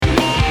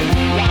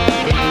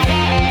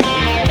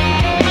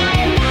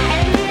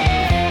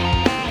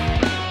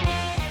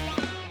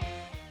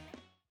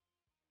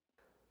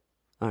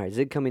right,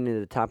 Zig coming into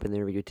the top of the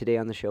interview. Today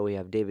on the show, we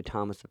have David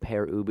Thomas of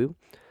Pere Ubu.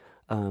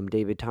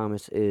 David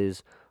Thomas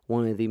is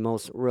one of the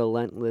most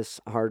relentless,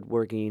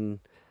 hardworking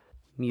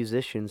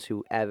musicians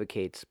who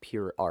advocates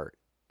pure art.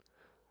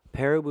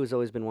 Pere Ubu has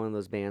always been one of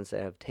those bands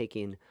that have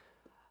taken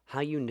how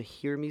you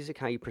hear music,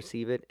 how you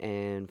perceive it,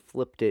 and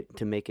flipped it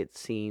to make it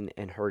seen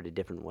and heard a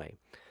different way.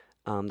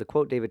 The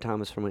quote David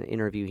Thomas from an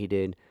interview he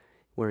did,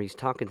 where he's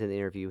talking to the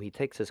interview, he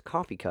takes his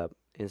coffee cup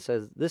and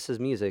says, "This is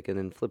music," and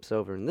then flips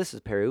over, and this is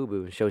Pere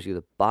Ubu, and shows you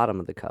the bottom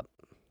of the cup.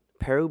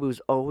 Pere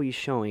Ubu's always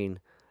showing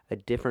a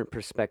different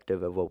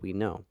perspective of what we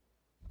know,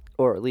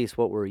 or at least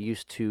what we're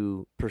used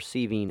to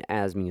perceiving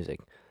as music.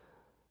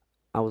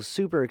 I was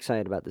super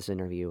excited about this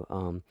interview.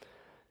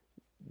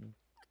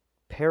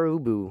 Pere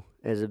Ubu,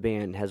 as a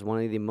band, has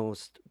one of the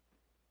most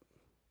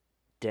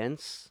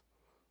dense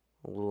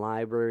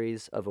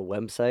libraries of a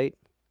website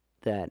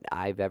that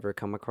I've ever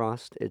come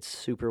across. It's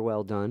super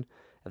well done.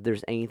 If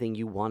there's anything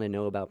you want to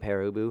know about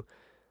Pere Ubu,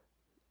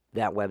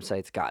 that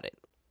website's got it.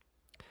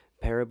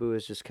 Pere Ubu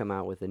has just come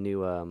out with a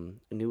new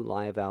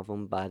live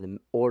album by the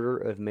Order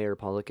of Mayor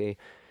Paulike,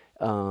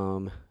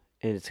 and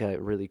it's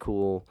got really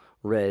cool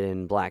red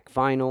and black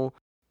vinyl.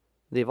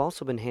 They've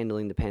also been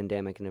handling the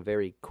pandemic in a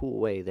very cool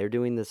way. They're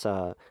doing this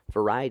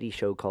variety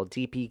show called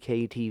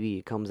DPK TV.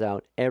 It comes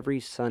out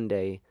every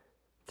Sunday,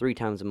 3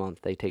 times a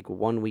month. They take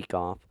 1 week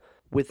off.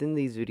 Within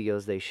these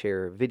videos, they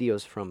share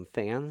videos from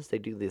fans. They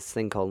do this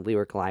thing called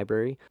Lyric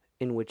Library,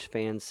 in which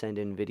fans send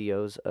in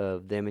videos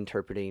of them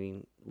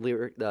interpreting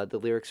the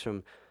lyrics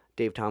from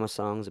Dave Thomas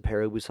songs, the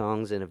Pere Ubu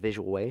songs, in a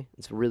visual way.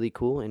 It's really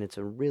cool, and it's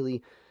a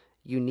really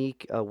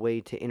unique way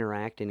to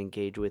interact and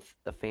engage with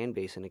a fan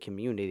base and a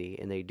community,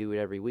 and they do it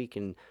every week.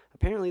 And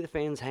apparently, the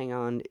fans hang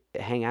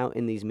out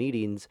in these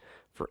meetings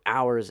for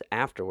hours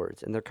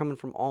afterwards, and they're coming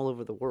from all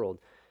over the world.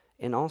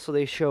 And also,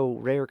 they show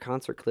rare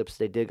concert clips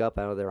they dig up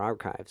out of their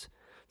archives.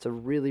 It's a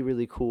really,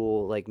 really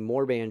cool, like,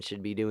 more bands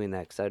should be doing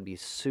that, because that'd be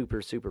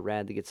super, super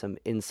rad to get some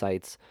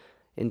insights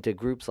into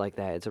groups like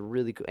that. It's a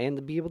really cool, and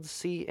to be able to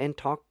see and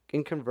talk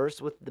and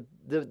converse with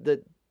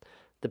the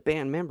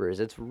band members.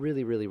 It's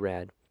really, really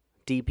rad.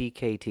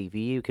 DPK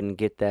TV, you can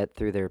get that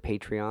through their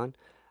Patreon.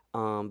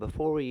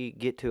 Before we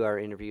get to our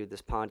interview,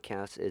 this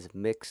podcast is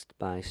mixed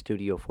by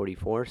Studio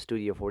 44,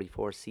 Studio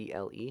 44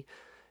 CLE.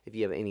 If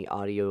you have any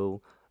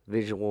audio,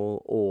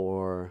 visual,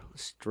 or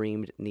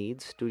streamed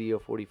needs, Studio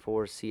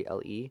 44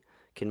 CLE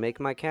can make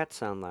my cats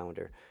sound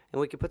louder. And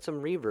we can put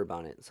some reverb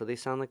on it so they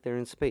sound like they're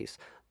in space.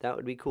 That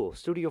would be cool.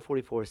 Studio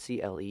 44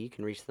 CLE, you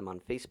can reach them on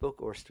Facebook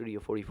or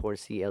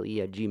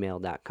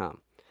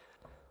studio44cle@gmail.com.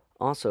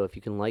 Also, if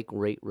you can like,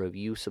 rate,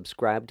 review,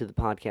 subscribe to the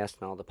podcast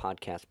on all the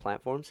podcast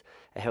platforms,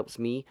 it helps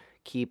me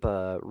keep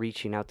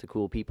reaching out to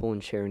cool people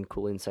and sharing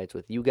cool insights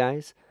with you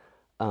guys.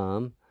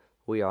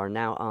 We are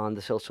now on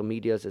the social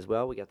medias as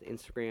well. We got the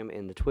Instagram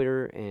and the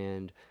Twitter,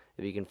 and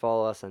if you can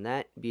follow us on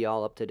that, be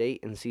all up to date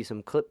and see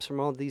some clips from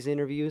all of these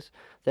interviews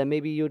that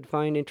maybe you would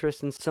find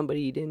interesting,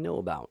 somebody you didn't know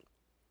about.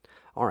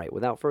 All right,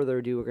 without further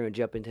ado, we're going to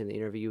jump into the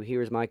interview.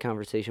 Here's my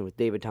conversation with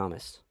David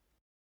Thomas.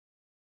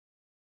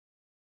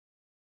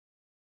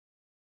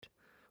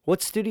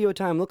 What's studio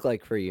time look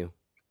like for you?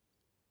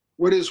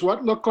 What does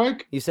what look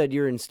like? You said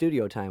you're in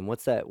studio time.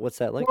 What's that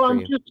like Well, for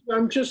you?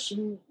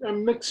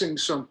 I'm mixing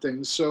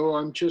something, so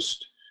I'm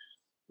just,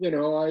 I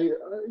don't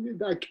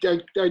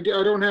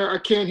have, I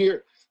can't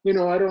hear,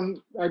 I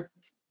don't, I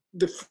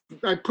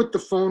put the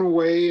phone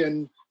away,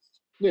 and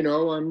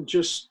I'm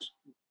just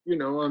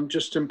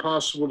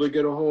impossible to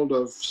get a hold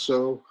of.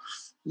 So,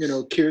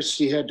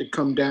 Kirsty had to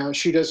come down.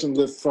 She doesn't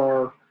live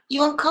far.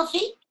 You want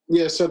coffee?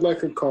 Yes, I'd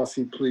like a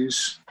coffee,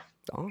 please.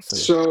 Awesome.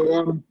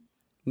 So,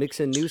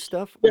 mixing new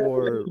stuff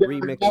or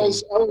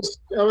remixing?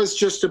 I was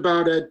just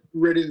about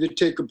ready to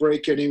take a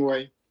break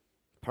anyway.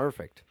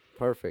 Perfect.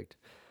 Were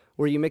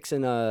you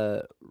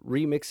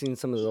remixing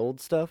some of the old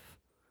stuff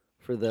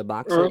for the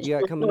box art you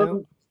got coming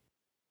out?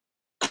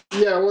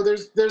 Yeah, well,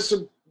 there's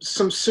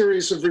some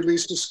series of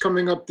releases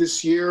coming up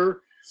this year,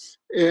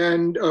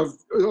 and of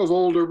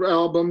older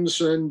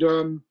albums, and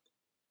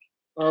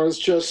I was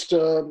just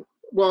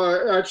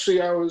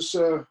actually I was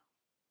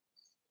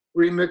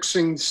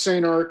remixing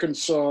Saint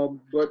Arkansas,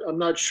 but I'm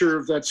not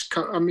sure if that's.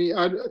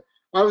 I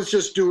was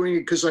just doing it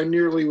because I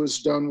nearly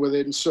was done with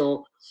it, and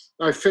so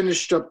I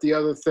finished up the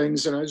other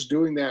things, and I was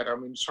doing that. I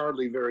mean, it's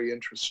hardly very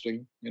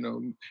interesting,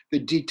 the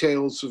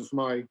details of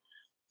my,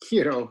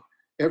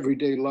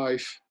 everyday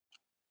life.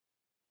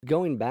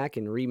 Going back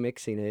and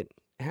remixing it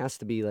has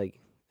to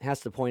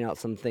point out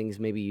some things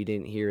maybe you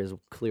didn't hear as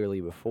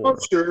clearly before. Oh,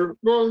 sure.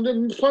 Well,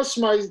 plus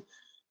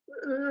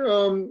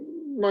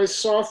my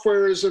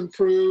software has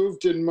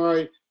improved, and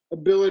my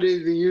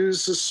ability to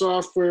use the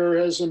software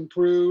has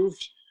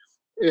improved.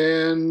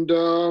 And,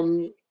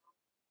 every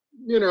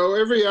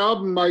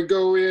album I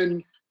go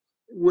in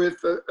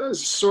with a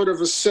sort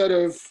of a set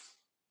of,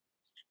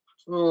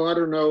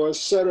 a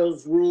set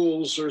of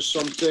rules or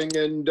something.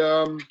 And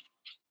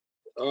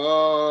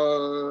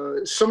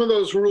some of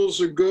those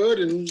rules are good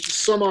and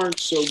some aren't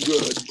so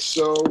good.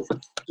 So,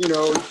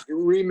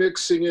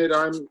 remixing it,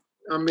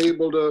 I'm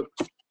able to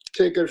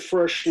take a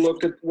fresh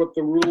look at what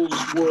the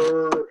rules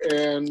were,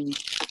 and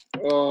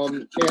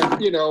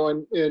you know,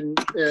 and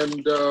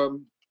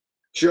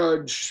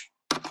judge,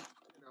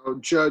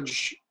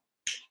 judge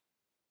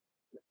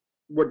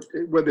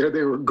whether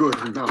they were good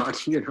or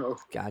not.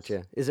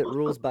 Gotcha. Is it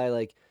rules by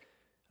like?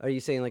 Are you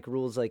saying like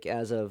rules like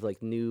as of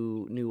like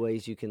new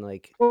ways you can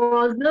like? Well,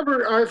 I've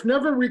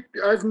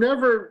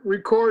never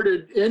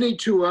recorded any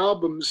two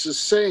albums the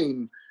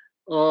same.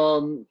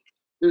 Um,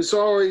 there's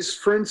always,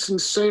 for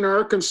instance, Saint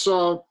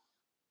Arkansas.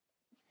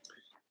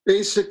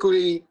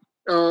 Basically,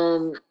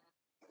 goes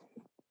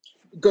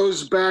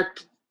back.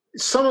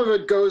 Some of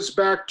it goes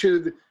back to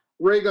the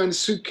Ray Gun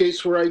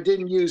Suitcase, where I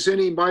didn't use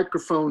any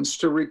microphones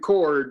to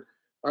record.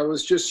 I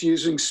was just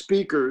using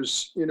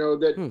speakers,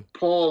 that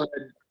Paul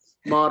had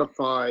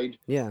modified.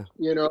 Yeah.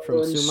 From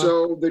And Suma?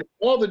 so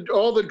all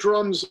the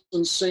drums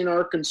in St.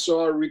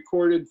 Arkansas are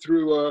recorded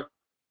through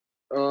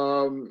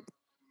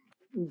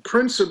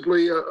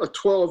principally a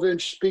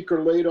 12-inch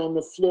speaker laid on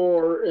the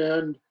floor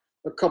and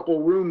a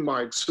couple room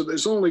mics. So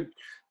there's only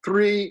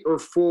 3 or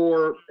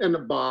 4 in the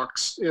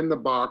box,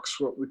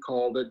 what we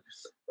called it.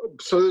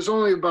 So there's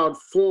only about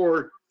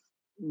 4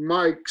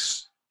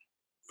 mics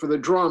for the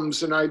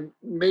drums, and I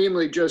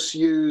mainly just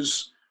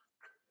use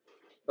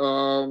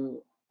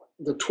the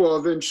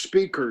 12-inch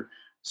speaker.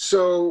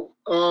 So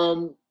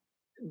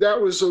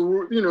that was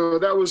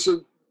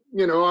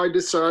I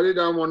decided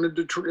I wanted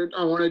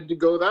to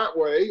go that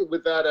way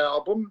with that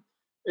album,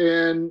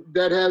 and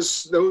that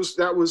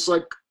was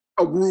like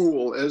a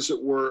rule, as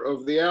it were,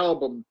 of the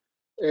album,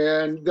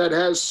 and that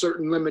has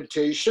certain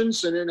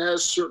limitations and it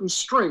has certain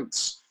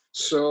strengths.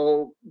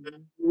 So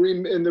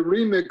in the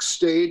remix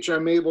stage,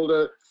 I'm able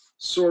to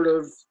sort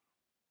of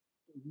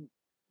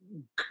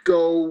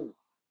go,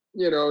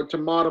 to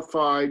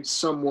modified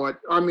somewhat.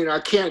 I mean, I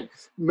can't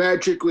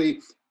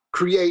magically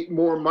create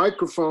more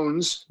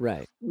microphones,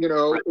 Right.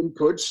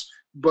 Inputs,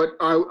 but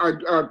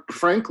I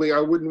frankly, I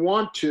wouldn't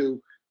want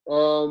to,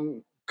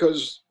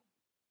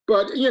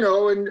 but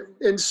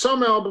in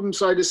some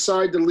albums I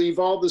decide to leave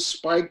all the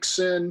spikes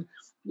in,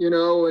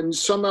 and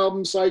some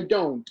albums I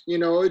don't.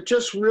 It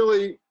just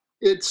really,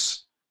 it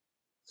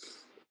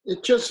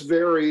just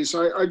varies.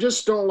 I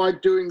just don't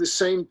like doing the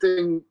same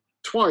thing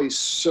twice.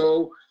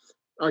 So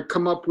I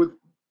come up with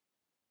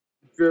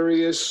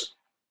various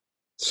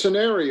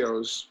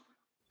scenarios.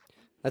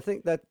 I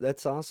think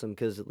that's awesome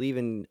because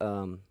leaving,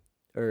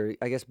 or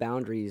I guess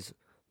boundaries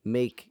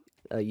make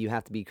you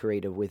have to be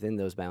creative within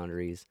those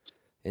boundaries,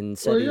 and Well,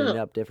 setting yeah, it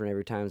up different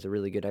every time is a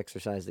really good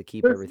exercise to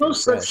keep there's no everything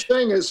such fresh.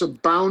 thing as a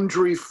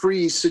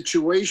boundary-free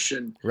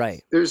situation.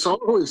 Right. There's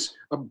always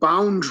a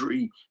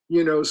boundary,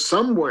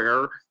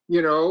 somewhere,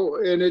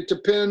 and it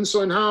depends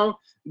on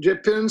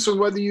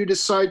whether you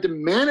decide to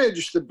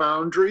manage the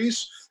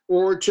boundaries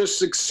or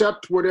just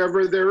accept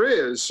whatever there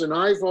is. And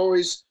I've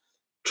always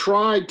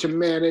tried to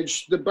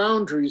manage the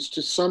boundaries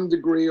to some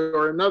degree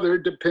or another,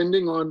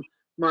 depending on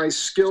my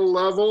skill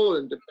level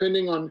and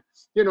depending on,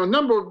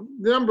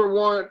 number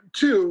one,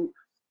 two,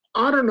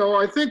 I don't know,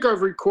 I think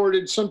I've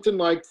recorded something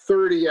like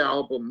 30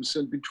 albums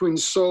in between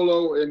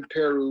solo and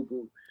Pere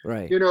Ubu.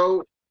 Right.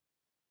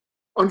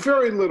 On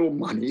very little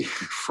money,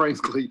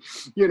 frankly.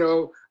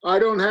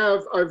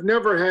 I've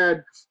never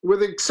had, with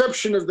the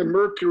exception of the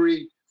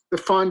Mercury, the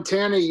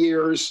Fontana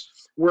years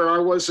where I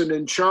wasn't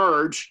in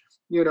charge,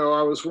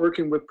 I was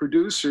working with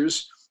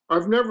producers.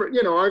 I've never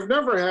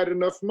had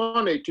enough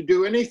money to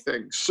do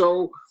anything.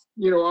 So,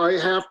 I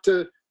have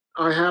to,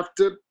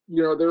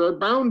 there are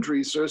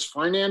boundaries. There's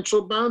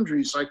financial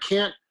boundaries. I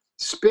can't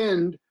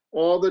spend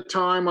all the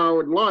time I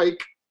would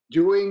like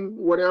doing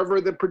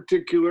whatever the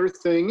particular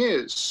thing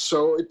is.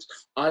 So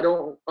I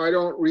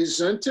don't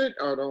resent it.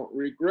 I don't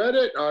regret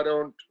it. I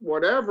don't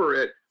whatever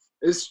it.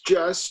 It's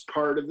just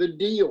part of the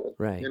deal.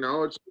 Right.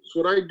 It's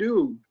what I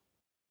do.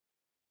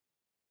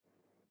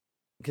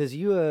 Because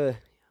you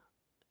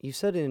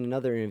said in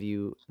another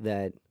interview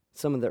that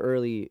some of the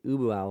early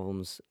Ubu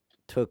albums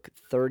took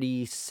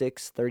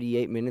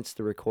 38 minutes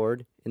to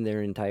record in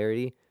their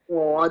entirety.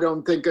 Well, I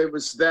don't think it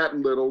was that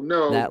little.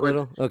 No, That but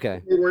little?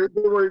 Okay. they were,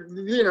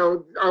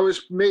 I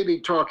was maybe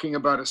talking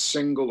about a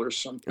single or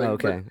something.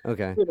 Okay.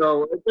 Okay.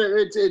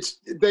 It's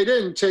they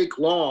didn't take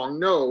long.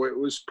 No, it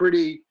was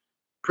pretty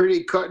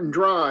cut and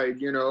dried.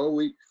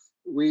 We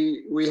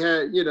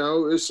had,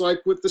 it's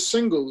like with the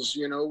singles.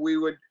 We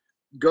would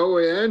go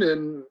in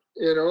and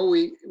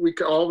we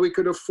all we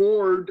could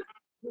afford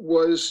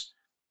was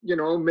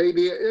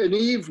maybe an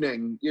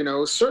evening.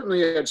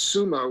 Certainly at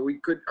Suma we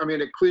could. I mean,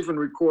 at Cleveland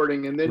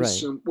Recording and then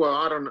Right. Well,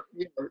 I don't know.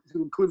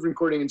 Cleveland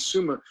Recording and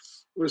Suma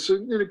was a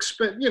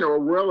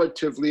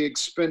relatively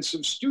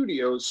expensive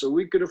studio, so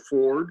we could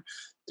afford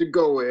to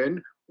go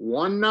in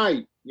one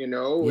night. Yeah.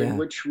 In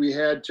which we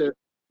had to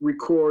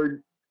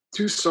record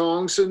 2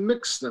 songs and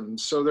mix them.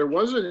 So there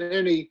wasn't,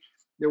 and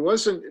that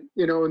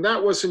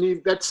wasn't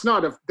even, that's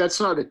not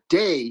a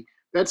day,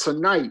 that's a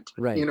night,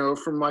 Right.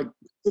 From like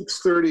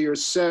 6:30 or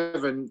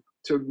 7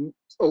 to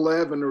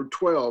 11 or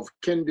 12.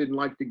 Ken didn't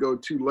like to go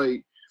too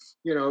late,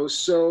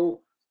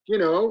 so,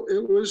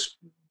 it was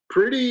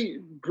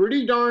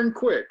pretty darn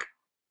quick.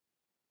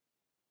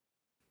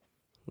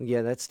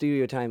 Yeah, that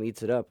studio time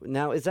eats it up.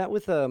 Now, is that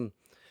with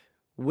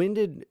when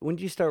did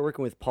you start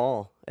working with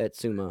Paul at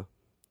Sumo?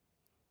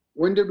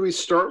 When did we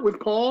start with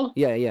Paul?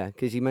 Yeah, yeah,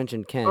 because you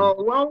mentioned Ken.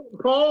 Well,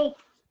 Paul,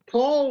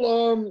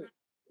 Paul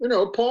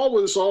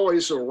was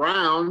always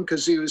around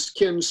because he was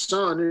Ken's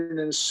son and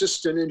an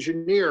assistant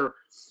engineer.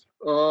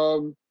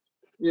 Um,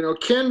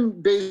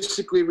 Ken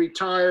basically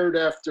retired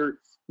after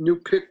New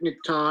Picnic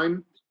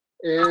Time,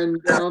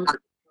 and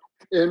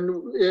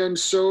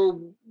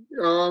so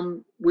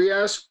we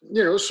asked,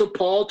 so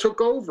Paul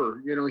took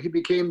over. He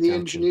became the Gotcha.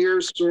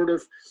 engineer, sort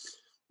of.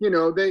 He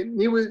was,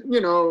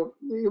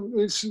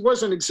 he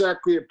wasn't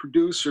exactly a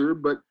producer,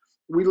 but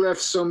we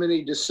left so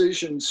many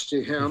decisions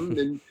to him,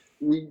 and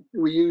we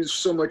used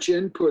so much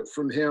input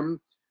from him,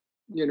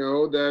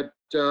 that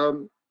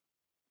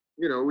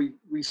we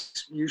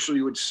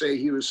usually would say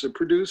he was the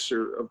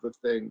producer of the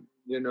thing.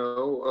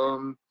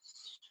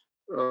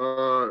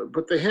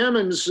 But the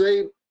Hammonds,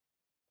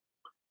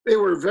 they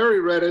were very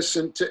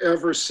reticent to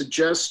ever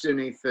suggest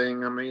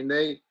anything. I mean,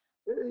 they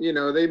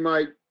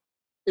might,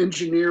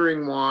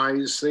 engineering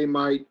wise, they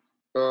might,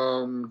 they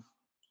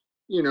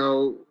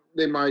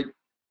might,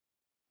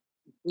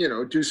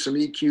 do some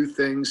EQ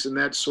things and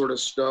that sort of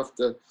stuff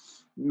to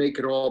make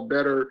it all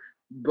better.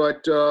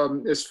 But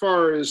as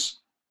far as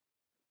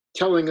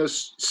telling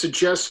us,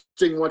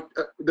 suggesting what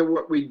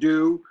we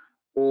do,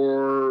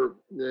 or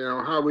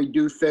how we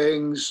do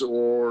things,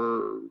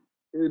 or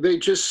they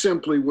just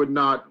simply would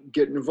not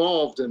get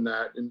involved in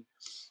that. And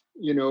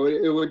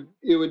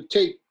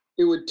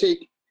it would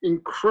take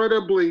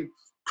incredibly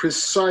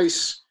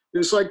precise. It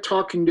was like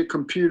talking to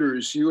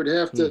computers. You would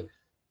have Hmm. to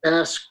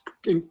ask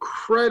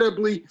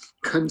incredibly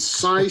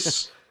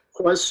concise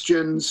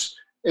questions,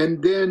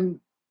 and then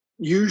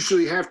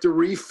usually have to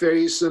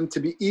rephrase them to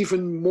be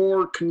even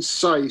more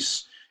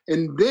concise.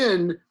 And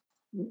then,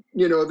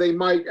 they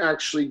might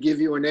actually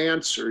give you an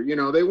answer.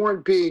 They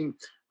weren't being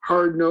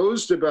hard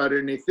nosed about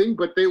anything,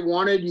 but they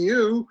wanted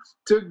you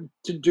to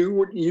do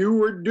what you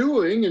were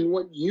doing and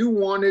what you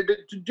wanted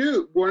it to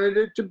do, wanted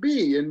it to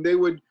be. And they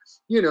would,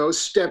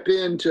 step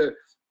into,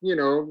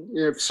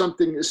 if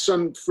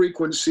some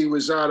frequency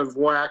was out of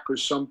whack or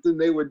something,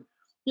 they would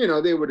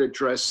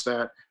address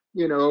that.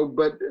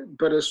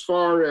 But as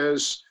far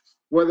as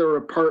whether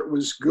a part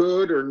was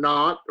good or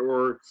not,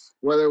 or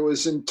whether it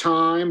was in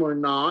time or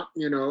not,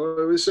 it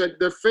was that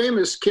the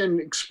famous Ken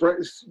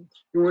Express.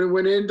 When we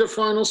went into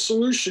Final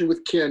Solution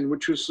with Ken,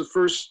 which was the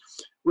first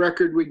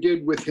record we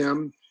did with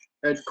him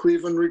at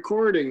Cleveland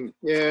Recording.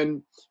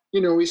 And,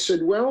 he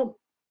said, well,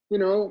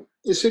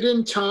 is it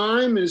in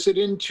time? Is it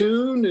in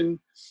tune? And,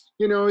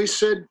 he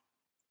said,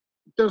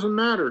 it doesn't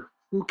matter.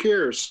 Who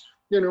cares?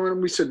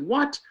 And we said,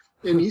 what?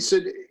 And he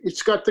said,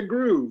 it's got the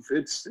groove.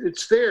 It's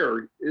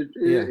there. It,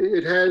 Yeah. it,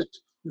 it has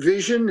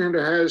vision, and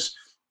it has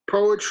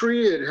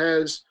poetry. It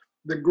has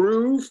the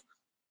groove.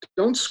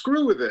 Don't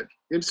screw with it.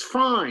 It's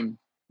fine.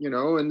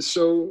 And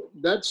so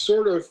that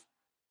sort of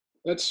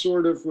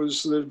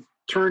was the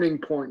turning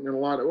point in a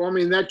lot of. Well, I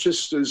mean, that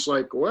just is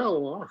like,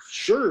 well,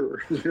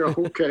 sure,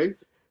 okay.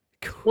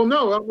 Well,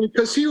 no, I mean,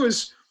 because he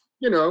was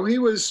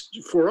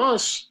for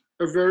us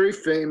a very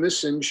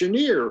famous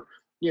engineer.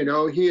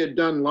 He had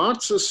done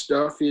lots of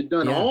stuff. He had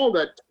done Yeah. all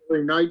that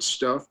Terry Knight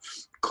stuff,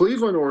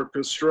 Cleveland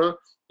Orchestra.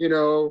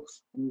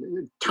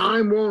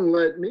 Time won't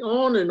let me,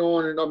 on and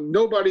on and on.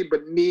 Nobody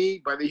but me,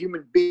 by the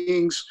human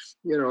beings.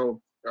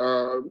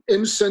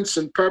 Incense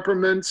and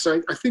Peppermints.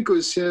 I think it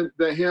was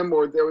him,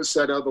 or there was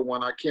that other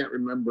one. I can't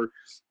remember.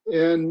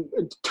 And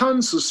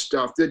tons of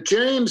stuff. The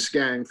James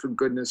Gang, for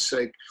goodness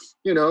sake.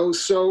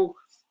 So,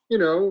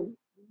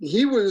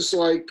 he was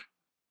like,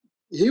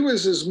 he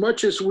was, as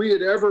much as we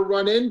had ever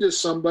run into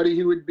somebody,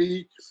 he would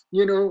be,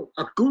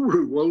 a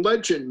guru, a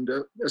legend,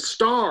 a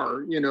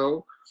star,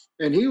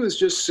 and he was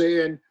just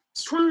saying,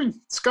 it's fine.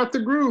 It's got the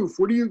groove.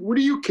 What do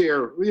you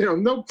care?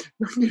 No,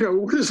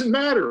 what does it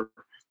matter?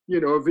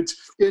 If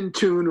it's in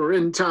tune or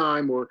in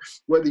time, or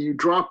whether you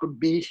drop a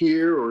beat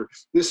here, or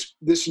this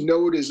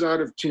note is out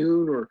of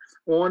tune, or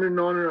on and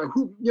on and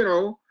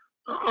on.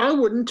 I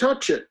wouldn't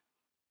touch it.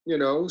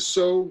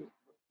 So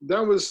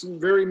that was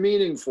very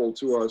meaningful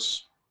to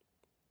us.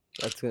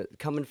 That's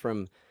coming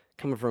from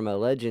a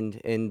legend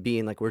and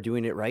being like, we're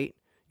doing it right.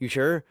 You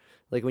sure?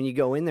 Like when you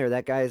go in there,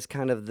 that guy is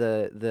kind of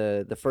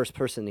the first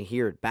person to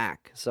hear it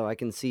back. So I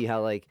can see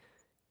how like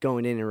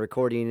going in and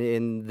recording it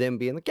and them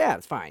being like, yeah,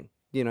 it's fine.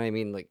 You know what I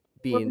mean? Like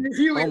Well, being if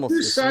you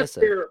almost sat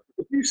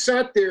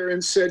dismissive. there,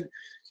 and said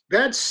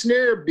that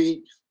snare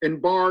beat in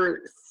bar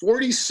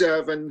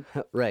 47,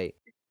 Right.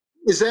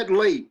 is that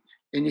late?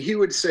 And he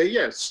would say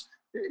yes.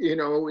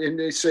 And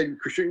they said,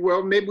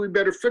 well, maybe we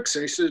better fix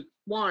it. He said,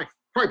 why?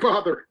 Why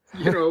bother? I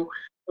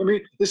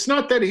mean, it's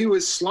not that he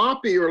was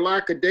sloppy or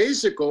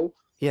lackadaisical.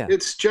 Yeah.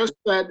 It's just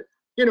that,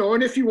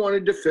 and if you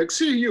wanted to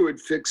fix it, you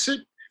would fix it.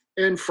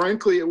 And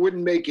frankly, it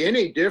wouldn't make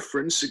any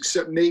difference,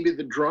 except maybe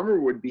the drummer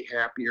would be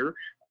happier,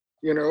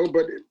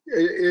 but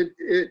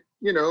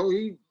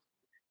he,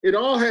 it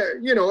all had,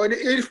 and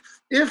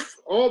if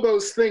all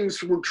those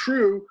things were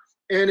true,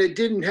 and it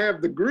didn't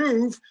have the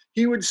groove,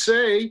 he would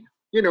say,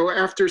 you know,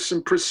 after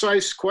some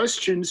precise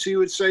questions, he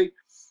would say,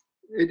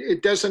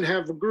 it doesn't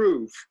have a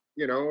groove,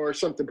 you know, or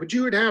something. But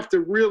you would have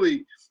to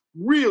really,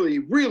 really,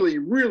 really,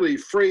 really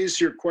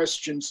phrase your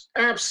questions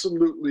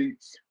absolutely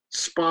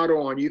spot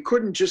on. You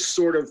couldn't just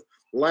sort of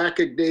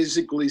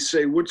lackadaisically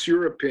say, "What's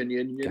your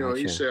opinion?" You know,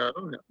 you Gotcha. say, "I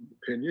don't have an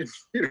opinion."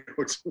 You know,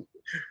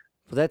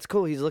 Well, that's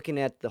cool. He's looking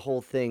at the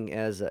whole thing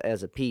as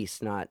a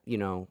piece, not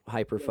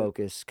hyper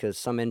focused. Because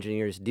some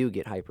engineers do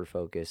get hyper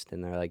focused,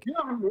 and they're like,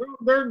 yeah.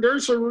 Well,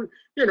 there's a,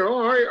 you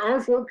know,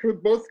 I've worked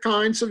with both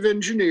kinds of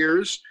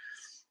engineers.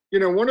 You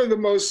know, one of the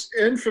most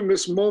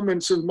infamous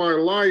moments of my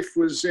life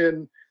was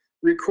in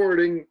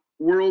recording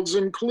Worlds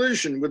in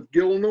Collision with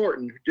Gil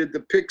Norton, who did the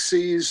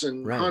Pixies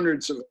and right,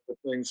 hundreds of other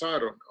things. I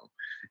don't know.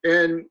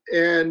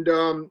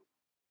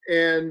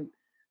 And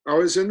I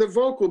was in the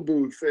vocal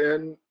booth,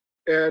 and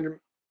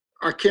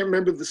I can't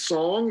remember the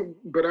song,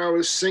 but I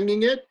was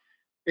singing it,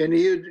 and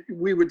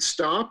we would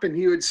stop, and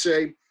he would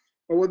say,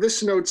 "Oh, well,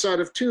 this note's out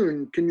of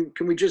tune. Can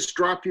we just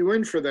drop you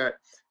in for that?"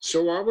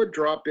 So I would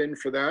drop in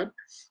for that,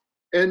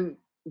 and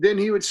then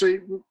he would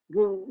say,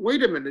 "Well,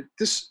 wait a minute,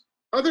 this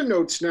other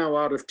note's now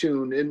out of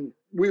tune," and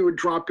we would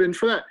drop in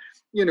for that,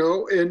 you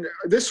know, and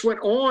this went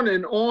on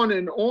and on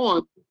and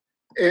on,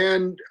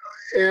 and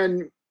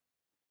and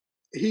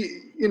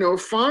he, you know,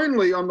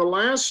 finally on the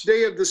last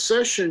day of the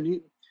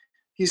session,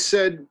 he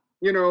said,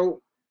 you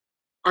know,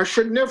 "I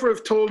should never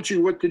have told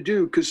you what to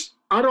do because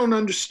I don't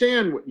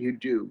understand what you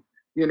do.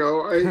 You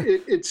know,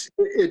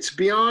 it's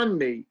beyond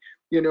me.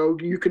 You know,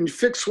 you can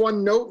fix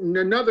one note and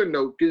another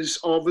note is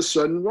all of a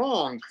sudden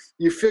wrong.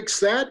 You fix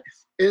that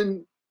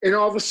and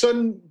all of a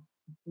sudden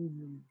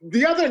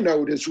the other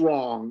note is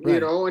wrong. You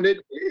right. know, and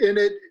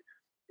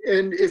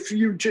if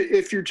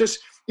you're just,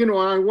 you know,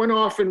 I went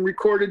off and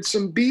recorded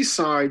some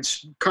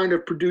B-sides, kind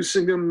of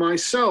producing them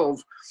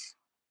myself,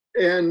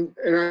 and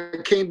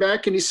I came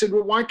back and he said,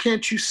 "Well, why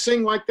can't you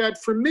sing like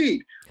that for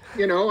me?"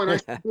 You know, and I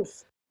said, "Well,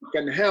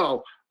 fucking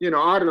hell, you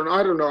know, I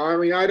don't know. I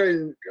mean,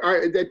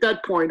 at that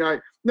point,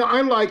 no,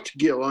 I liked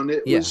Gil, and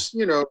it Yeah, was,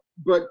 you know,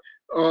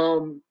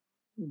 um,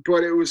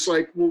 but it was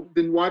like, well,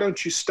 then why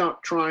don't you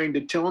stop trying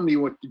to tell me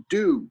what to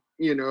do?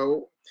 You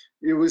know,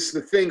 it was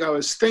the thing I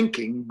was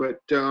thinking, but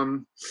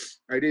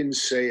I didn't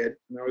say it.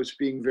 And I was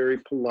being very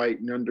polite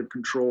and under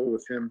control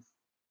with him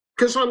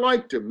because I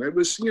liked him. It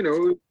was, you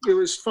know, it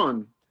was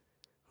fun.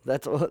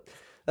 that's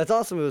that's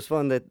awesome. It was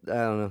fun that I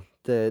don't know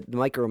the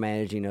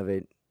micromanaging of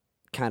it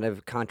kind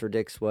of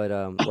contradicts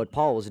what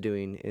Paul was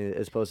doing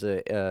as opposed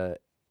to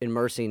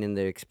immersing in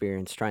the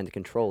experience, trying to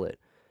control it.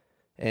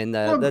 And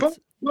Well, that's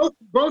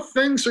both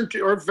things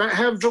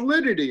have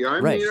validity. I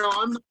mean, right. you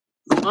know,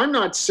 I'm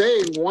not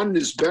saying one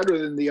is better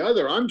than the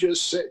other. I'm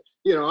just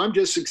you know, I'm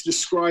just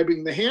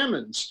describing the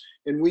Hammonds,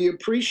 and we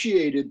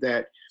appreciated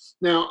that.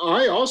 Now,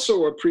 I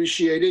also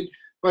appreciated,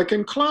 like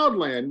in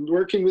Cloudland,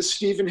 working with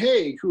Stephen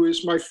Hague, who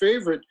is my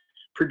favorite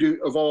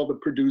of all the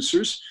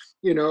producers.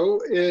 You know,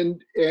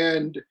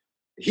 and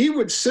he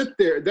would sit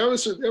there. That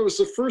was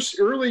the first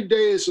early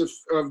days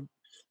of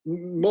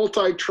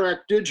multi-track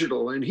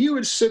digital, and he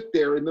would sit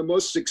there in the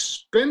most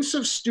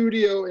expensive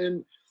studio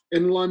in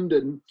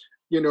London,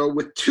 you know,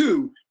 with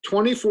two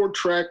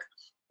 24-track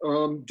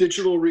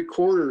digital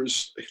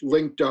recorders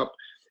linked up,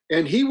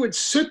 and he would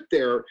sit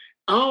there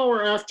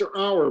hour after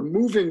hour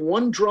moving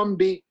one drum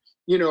beat,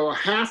 you know,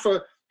 half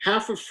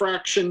a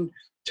fraction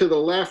to the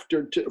left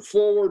or to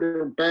forward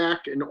or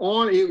back and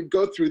on. He would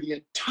go through the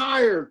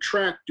entire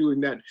track doing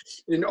that,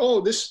 and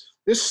oh, this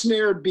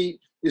snare beat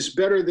is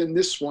better than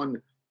this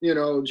one, you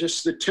know,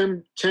 just the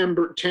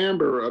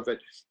timbre of it,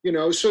 you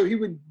know. So he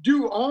would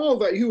do all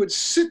that. He would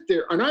sit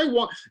there,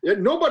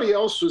 and nobody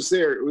else was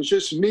there. It was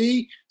just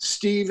me,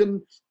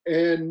 Stephen,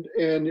 and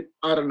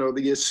I don't know,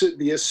 the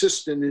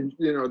assistant, and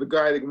you know, the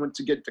guy that went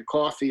to get the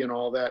coffee and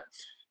all that,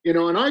 you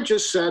know. And I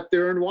just sat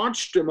there and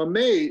watched him,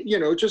 amazed, you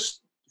know,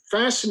 just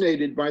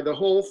fascinated by the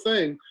whole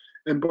thing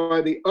and by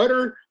the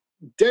utter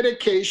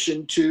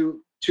dedication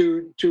to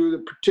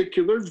the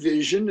particular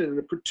vision and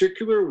a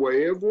particular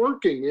way of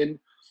working. And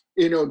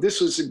you know, this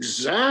was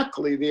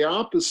exactly the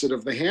opposite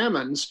of the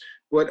Hammonds,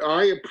 but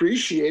I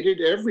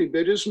appreciated every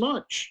bit as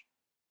much.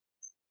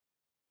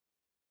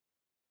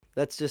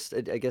 That's just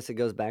I guess it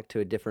goes back to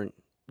a different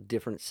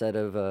set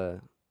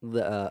of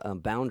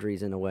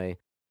boundaries in a way.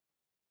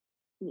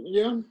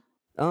 Yeah.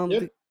 Um,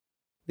 Yep.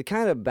 the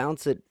kind of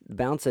bounce it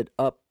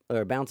up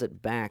or bounce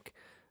it back.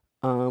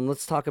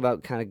 Let's talk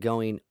about kind of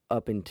going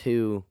up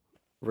into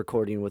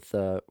recording with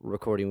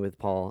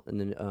Paul and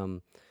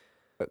then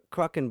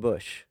Crock and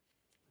Bush.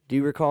 Do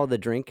you recall the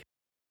drink?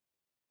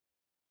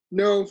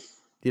 No,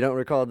 You don't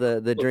recall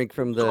the drink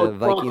from it's the called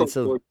Viking Crockle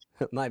Saloon?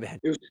 Bush. My bad.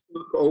 It was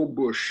Old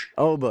Bush.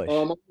 Oh, Bush I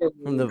don't from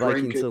really the drink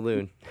Viking it.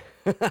 Saloon.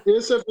 It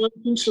was a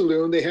Viking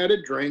saloon. They had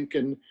a drink,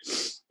 and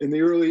in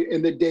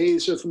the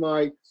days of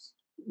my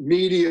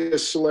media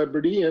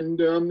celebrity, and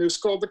it was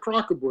called the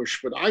Crockabush,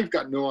 but I've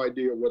got no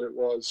idea what it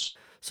was.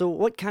 So,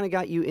 what kind of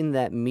got you in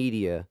that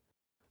media?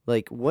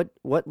 Like, what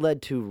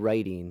led to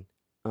writing?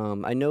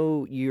 I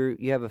know you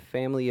have a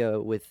family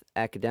with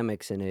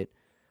academics in it.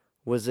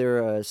 Was there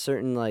a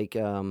certain like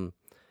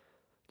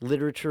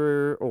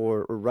literature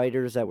or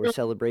writers that were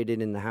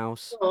celebrated in the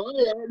house? Well,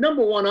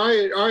 number one,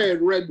 I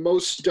had read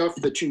most stuff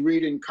that you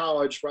read in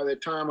college by the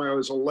time I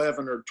was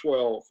 11 or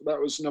 12. That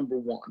was number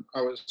one.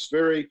 I was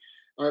very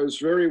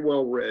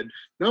well read.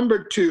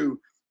 Number two,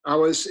 I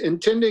was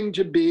intending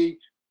to be.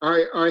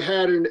 I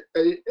had an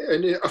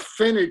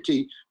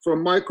affinity for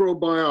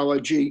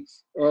microbiology,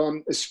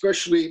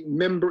 especially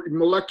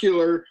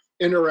molecular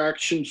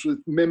interactions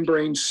with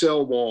membrane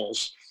cell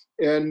walls,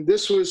 and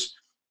this was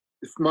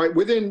my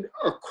within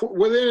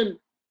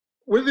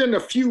a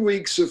few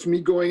weeks of me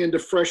going into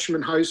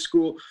freshman high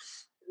school,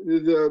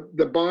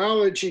 the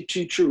biology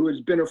teacher, who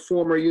had been a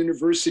former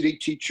university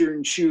teacher,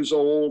 and she was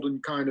old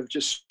and kind of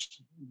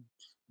just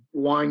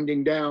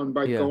winding down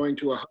by Yeah. going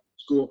to a high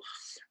school,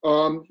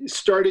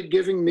 started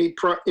giving me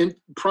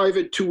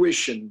private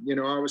tuition. You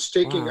know, I was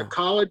taking a Wow.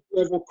 college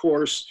level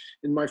course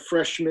in my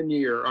freshman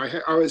year. I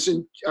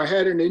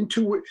had an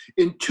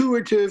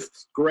intuitive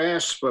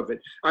grasp of it.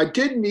 I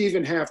didn't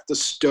even have to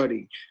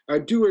study.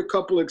 I'd do a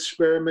couple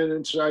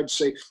experiments. And I'd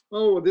say,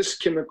 "Oh, well, this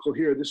chemical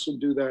here, this will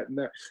do that and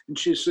that." And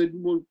she said,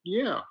 "Well,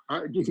 yeah,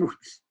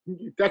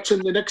 that's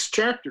in the next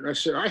chapter." And I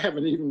said, "I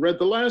haven't even read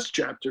the last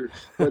chapter,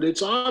 but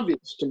it's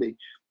obvious to me."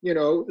 You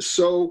know,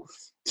 so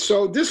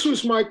this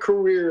was my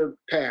career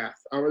path.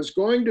 I was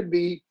going to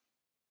be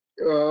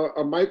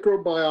a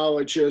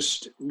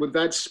microbiologist with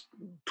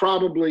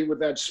probably with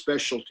that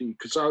specialty,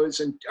 because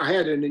I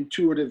had an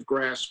intuitive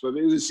grasp of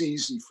it. It was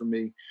easy for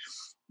me,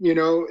 you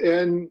know,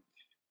 and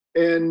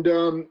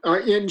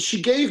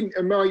she gave me,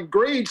 my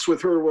grades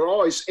with her were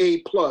always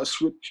A+,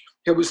 which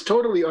it was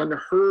totally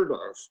unheard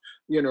of,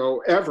 you know,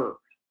 ever,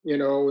 you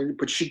know,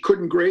 but she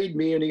couldn't grade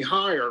me any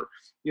higher,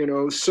 you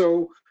know,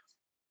 so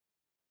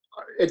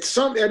at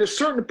a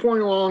certain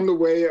point along the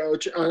way, and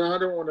I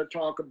don't want to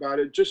talk about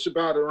it, just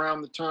about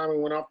around the time I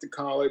went off to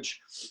college,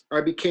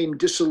 I became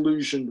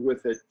disillusioned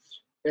with it,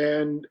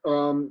 and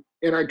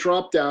I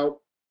dropped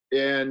out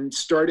and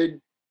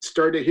started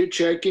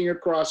hitchhiking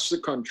across the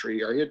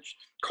country.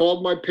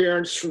 Called my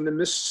parents from the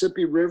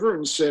Mississippi River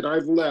and said,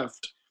 "I've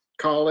left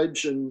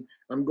college and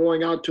I'm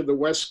going out to the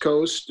West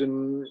Coast,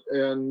 and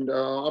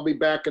I'll be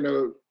back in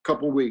a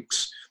couple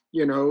weeks."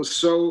 You know,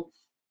 so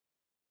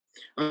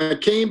I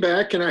came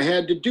back and I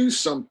had to do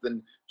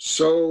something.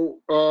 So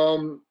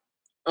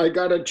I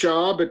got a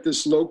job at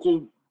this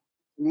local,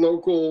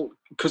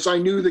 because I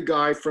knew the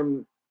guy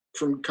from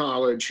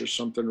college or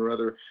something or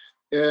other,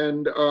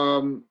 and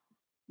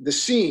the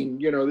scene,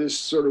 you know, this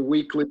sort of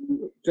weekly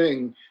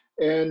thing,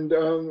 and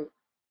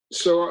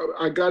so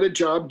I got a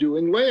job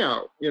doing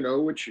layout, you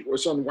know, which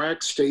was on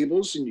wax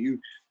tables, and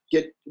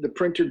the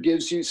printer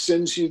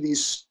sends you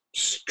these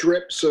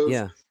strips of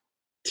Yeah.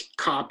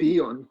 copy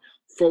on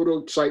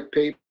photo type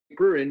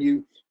paper, and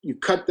you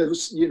cut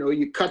those, you know,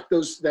 you cut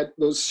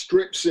those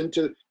strips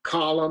into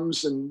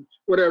columns and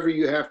whatever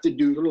you have to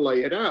do to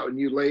lay it out, and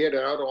you lay it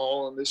out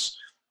all on this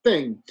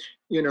thing,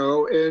 you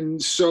know.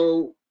 And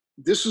so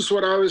this is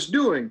what I was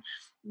doing.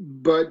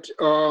 But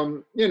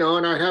you know,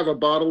 and I'd have a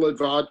bottle of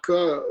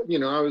vodka, you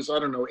know, I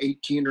don't know,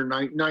 18 or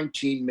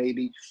 19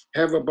 maybe,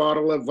 have a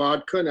bottle of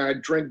vodka, and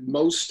I'd drink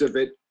most of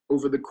it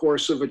over the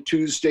course of a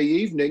Tuesday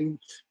evening,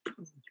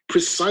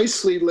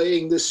 precisely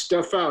laying this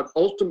stuff out.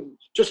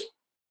 Just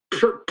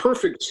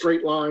perfect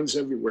straight lines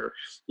everywhere.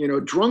 You know,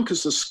 drunk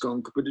as a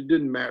skunk, but it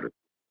didn't matter.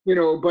 You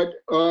know, but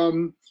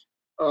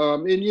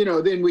and you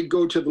know, then we'd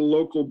go to the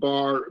local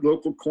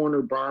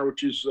corner bar,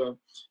 which is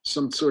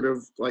some sort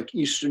of like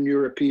Eastern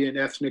European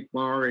ethnic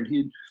bar, and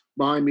he'd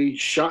buy me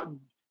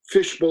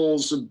fish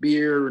bowls of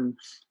beer, and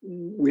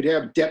we'd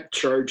have depth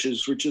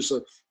charges, which is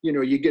you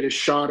know, you get a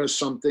shot of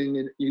something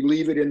and you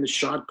leave it in the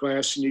shot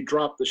glass, and you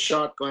drop the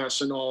shot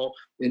glass and all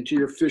into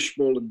your fish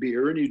bowl of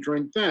beer, and you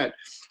drink that.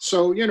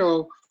 So, you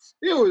know,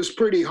 it was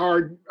pretty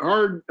hard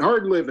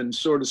living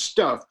sort of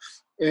stuff.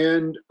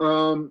 And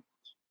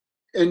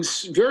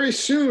very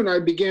soon I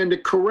began to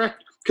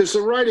correct, because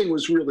the writing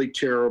was really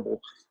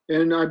terrible,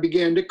 and I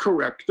began to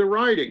correct the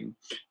writing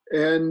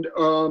and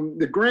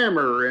the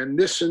grammar and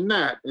this and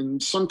that,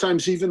 and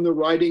sometimes even the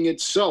writing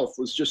itself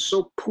was just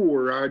so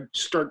poor I'd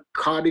start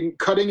cutting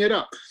it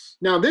up.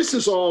 Now this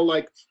is all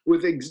like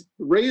with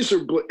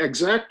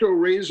X-Acto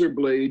razor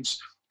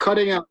blades,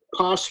 cutting out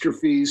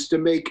apostrophes to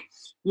make,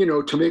 you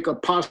know, to make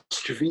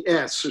apostrophe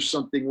s or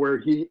something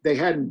where they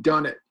hadn't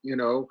done it, you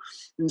know.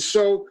 And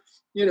so,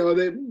 you know,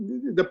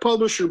 the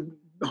publisher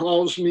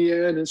hauls me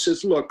in and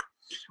says, "Look,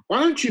 why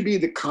don't you be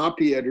the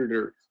copy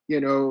editor,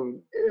 you know,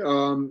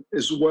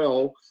 as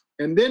well?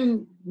 And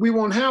then we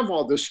won't have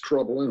all this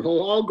trouble, and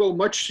it'll all go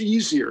much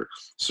easier."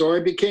 So I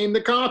became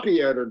the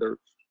copy editor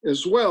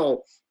as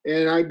well.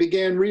 And I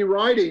began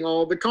rewriting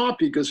all the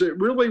copy, because it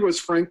really was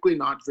frankly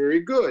not very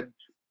good.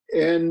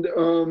 And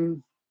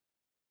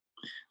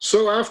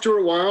so after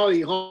a while,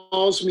 he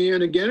hauls me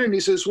in again and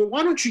he says, "Well,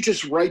 why don't you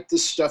just write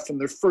this stuff in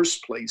the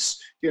first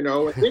place, you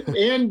know,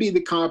 and be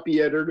the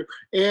copy editor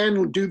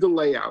and do the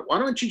layout? Why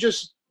don't you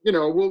just, you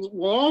know, we'll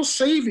all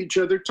save each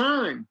other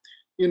time."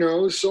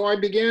 So I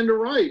began to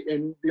write,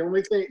 and the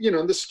only thing,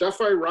 the stuff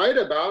I write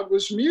about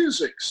was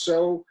music.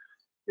 So,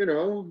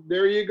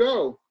 there you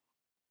go.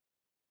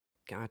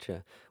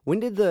 Gotcha. When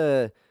did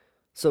the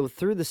so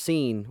through the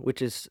scene,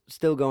 which is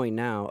still going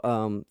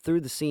now,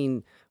 through the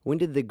scene, when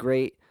did the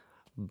great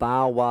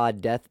Bow Wow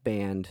Death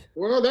Band?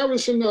 Well, that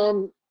was in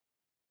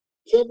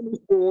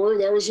 74.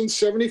 That was in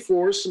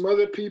 74. Some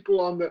other people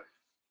on the,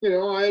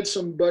 I had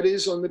some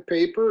buddies on the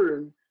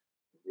paper,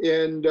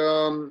 and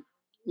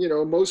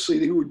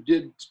mostly who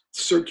did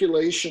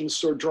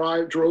circulations or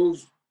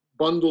drove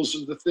bundles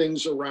of the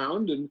things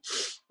around. And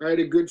I had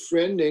a good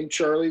friend named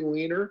Charlie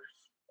Weiner,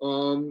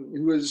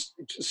 who was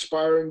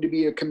aspiring to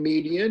be a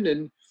comedian.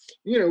 And,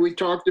 we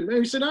talked to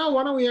him. He said, "Oh,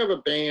 why don't we have a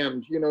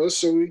band?"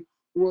 So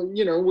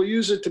we'll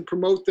use it to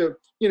promote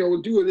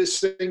we'll do this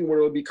thing where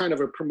it'll be kind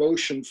of a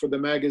promotion for the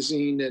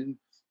magazine, and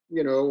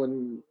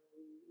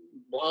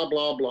blah,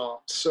 blah, blah.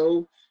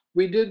 So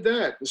we did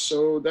that.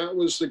 So that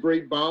was the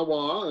great Bow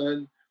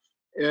Wow.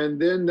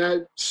 And then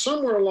that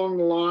somewhere along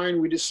the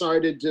line, we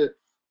decided to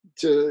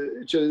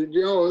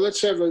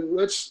let's have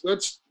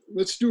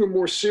let's do a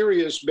more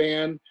serious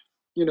band,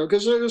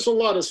 because there's a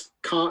lot of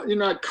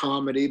not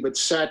comedy but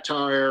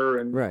satire,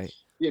 and Right.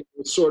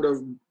 sort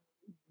of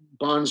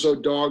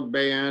Bonzo Dog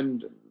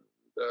Band.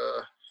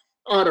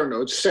 I don't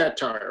know, it's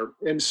satire.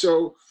 And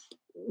so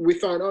we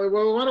thought, oh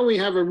well, why don't we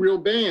have a real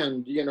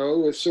band?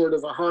 With sort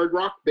of a hard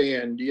rock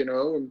band,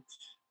 and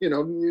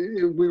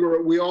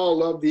we all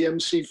loved the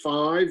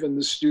MC5 and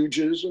the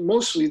Stooges, and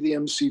mostly the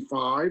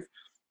MC5,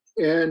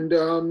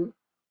 and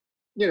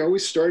we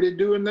started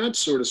doing that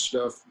sort of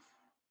stuff.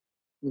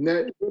 And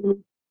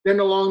then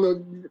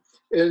along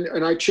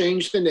and I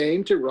changed the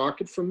name to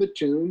Rocket from the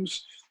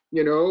Tombs,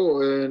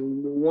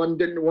 and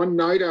one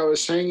night I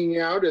was hanging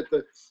out at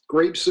the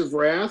Grapes of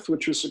Wrath,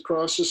 which was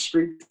across the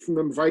street from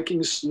the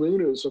Viking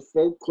Saloon. It was a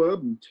folk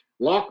club, and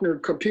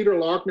Peter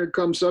Lochner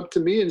comes up to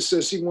me and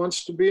says he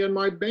wants to be in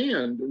my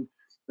band. And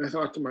I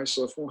thought to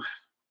myself, well,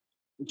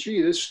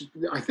 gee,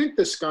 I think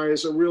this guy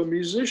is a real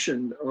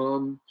musician.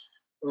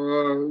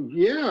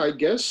 Yeah, I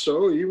guess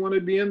so. You want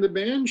to be in the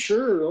band?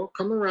 Sure, I'll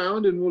come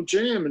around and we'll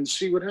jam and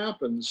see what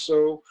happens.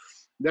 So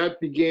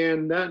that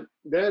began that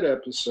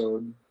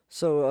episode.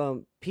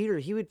 So Peter,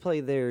 he would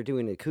play there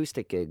doing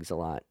acoustic gigs a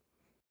lot,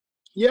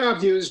 Yeah,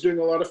 he was doing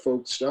a lot of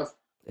folk stuff.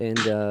 and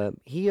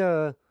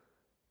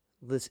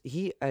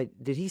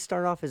did he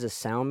start off as a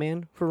sound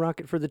man for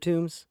Rocket for the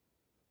Tombs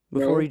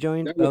before he No,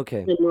 joined? that was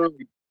Okay. Tim Wright.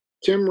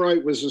 Tim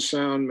Wright was a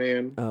sound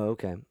man. Oh,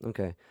 okay,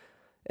 okay.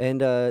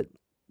 And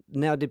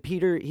now did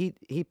Peter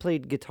he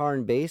played guitar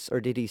and bass, or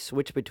did he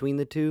switch between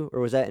the two, or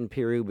was that in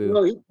Perubu?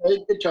 No, he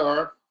played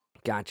guitar.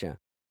 Gotcha.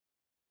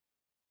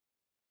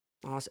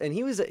 Awesome.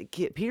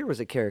 And Peter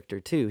was a character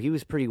too. He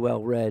was pretty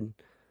well read.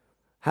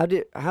 How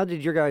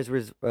did your guys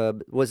was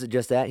it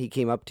just that he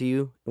came up to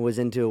you and was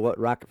into what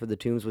Rocket for the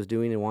Tombs was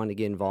doing and wanted to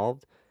get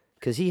involved?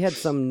 Because he had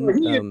Well,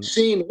 some he had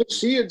seen us.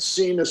 He had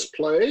seen us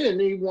play, and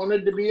he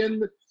wanted to be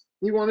in.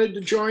 He wanted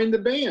to join the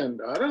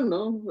band. I don't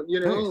know,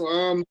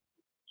 nice.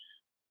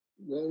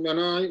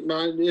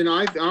 and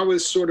I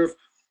was sort of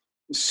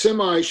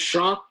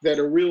semi-shocked that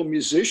a real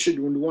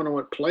musician would want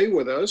to play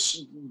with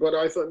us. But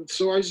I thought,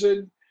 so I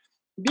said,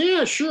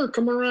 "Yeah, sure,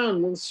 come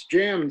around. Let's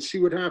jam and see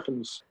what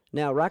happens."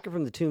 Now Rocket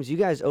from the Tombs, you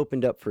guys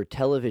opened up for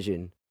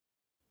television,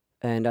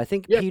 and I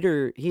think Yeah,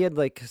 Peter he had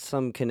like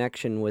some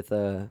connection with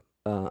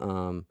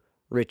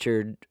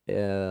Richard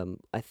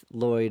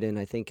Lloyd, and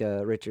I think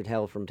Richard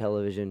Hell from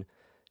television.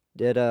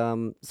 Did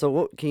so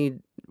what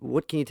can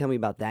you tell me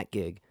about that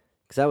gig?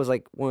 Because that was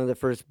like one of the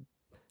first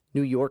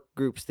New York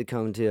groups to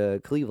come to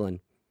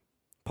Cleveland,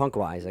 punk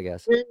wise, I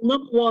guess.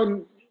 number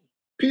one,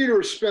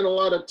 Peter spent a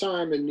lot of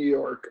time in New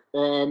York.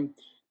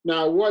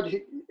 Now,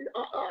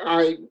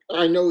 I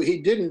know he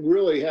didn't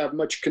really have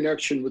much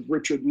connection with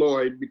Richard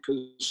Lloyd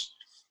because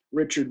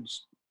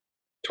Richard's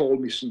told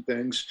me some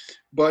things,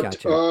 but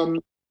Gotcha.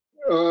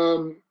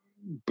 um,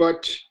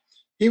 but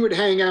he would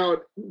hang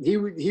out. He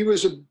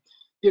was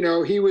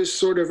he was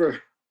sort of a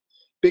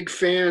big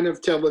fan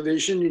of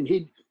television, and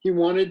he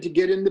wanted to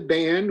get in the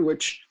band,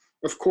 which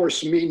of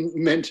course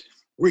meant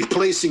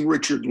replacing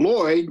Richard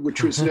Lloyd,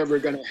 which was never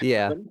going to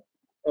Yeah. happen.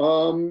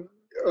 Um,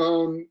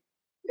 um,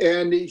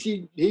 and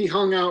he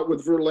hung out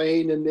with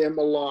Verlaine and them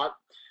a lot,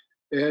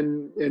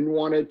 and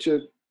wanted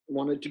to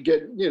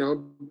get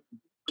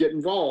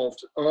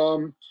involved.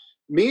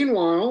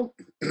 Meanwhile,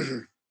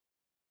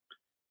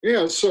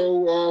 yeah,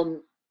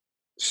 so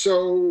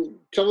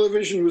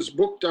television was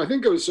booked. I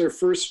think it was their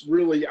first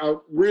really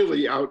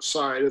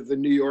outside of the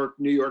New York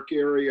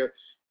area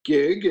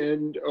gig,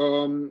 and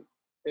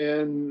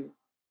and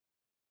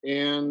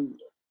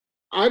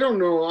I don't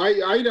know.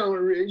 I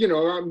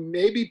don't.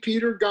 Maybe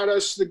Peter got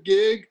us the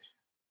gig.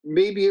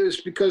 Maybe it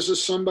was because of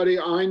somebody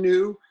I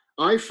knew.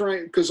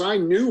 Because I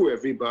knew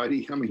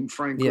everybody. I mean,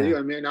 frankly, Yeah.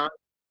 I mean, I,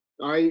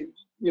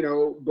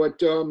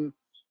 but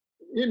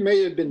it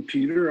may have been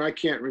Peter. I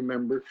can't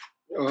remember.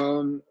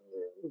 Um,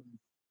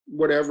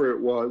 Whatever it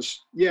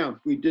was. Yeah,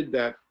 we did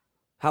that.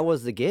 How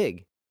was the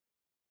gig?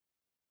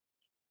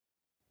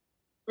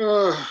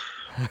 Uh,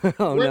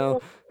 Oh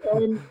no.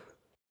 Well, um,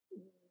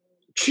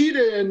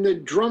 Cheetah and the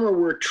drummer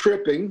were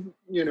tripping,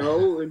 and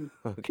the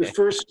Okay.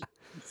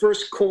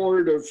 first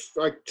chord of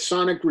like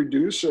Sonic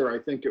Reducer, I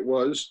think it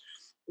was,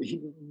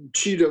 he,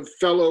 Cheetah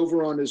fell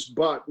over on his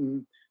butt,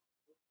 and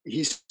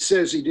he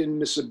says he didn't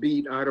miss a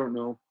beat. I don't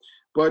know,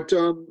 but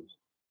so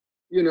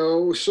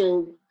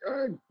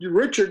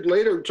Richard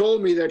later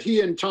told me that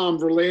he and Tom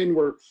Verlaine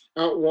were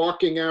out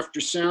walking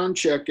after sound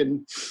check,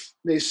 and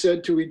they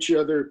said to each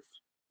other,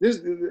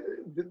 "This,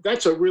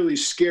 that's a really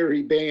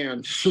scary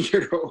band,"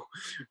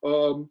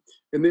 and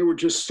they were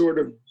just sort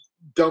of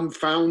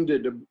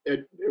dumbfounded at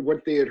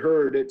what they had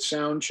heard at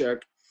sound check.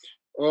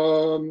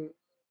 Um,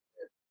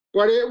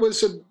 but it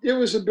was a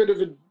bit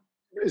of a,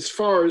 as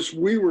far as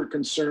we were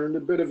concerned, a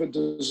bit of a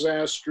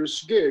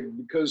disastrous gig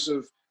because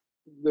of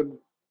the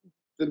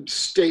the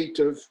state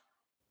of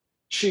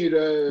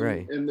Cheetah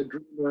Right. and the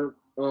drummer.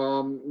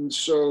 And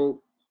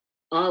so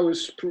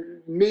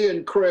me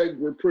and Craig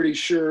were pretty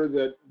sure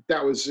that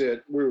that was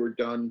it. We were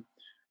done.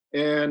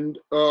 And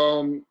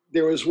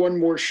there was one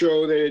more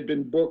show that had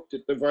been booked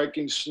at the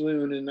Viking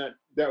Saloon, and that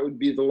would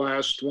be the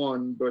last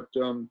one. But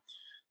after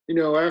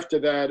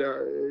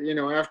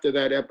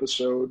that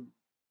episode,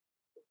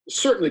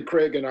 certainly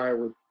Craig and I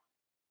were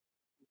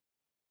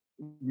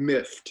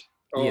miffed,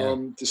 Yeah.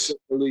 to say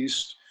the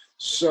least.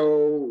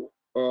 So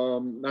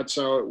that's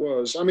how it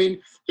was. I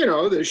mean,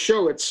 the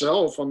show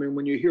itself, I mean,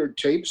 when you hear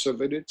tapes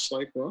of it, it's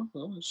like, well,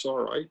 it's all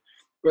right.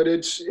 But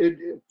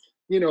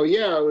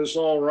yeah, it was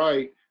all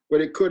right,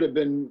 but it could have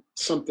been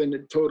something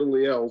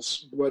totally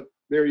else. But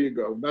there you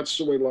go. That's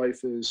the way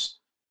life is.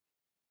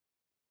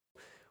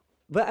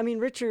 But I mean,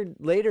 Richard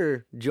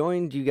later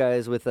joined you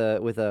guys with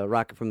a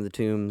Rocket from the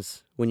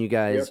Tombs when you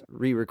guys Yep.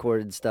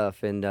 re-recorded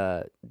stuff and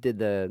did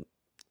the,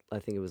 I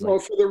think it was Well,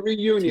 like for the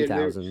reunion,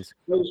 2000s.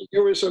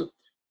 there was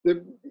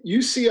the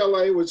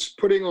UCLA was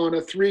putting on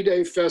a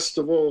 3-day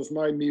festival of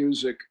my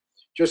music,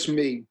 just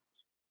me.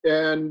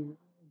 And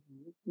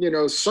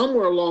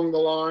somewhere along the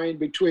line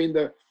between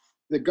the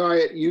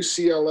guy at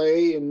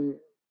UCLA and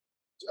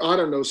I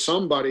don't know,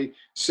 somebody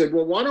said,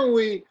 well, why don't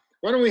we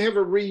have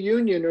a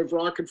reunion of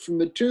Rocket from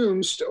the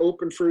Tombs to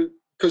open for,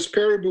 because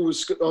Paribu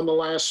was on the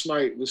last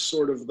night, was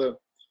sort of the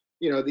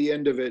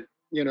end of it,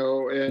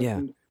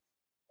 Yeah.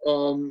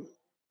 um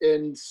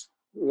and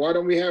why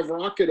don't we have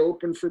Rocket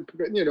open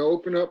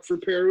up for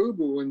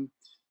Paribu? And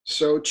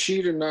so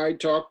Cheetah and I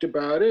talked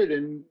about it,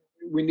 and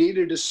we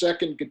needed a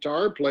second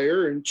guitar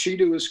player, and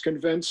Cheetah was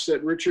convinced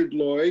that Richard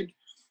Lloyd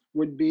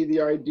would be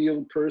the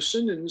ideal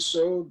person, and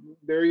so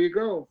there you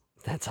go.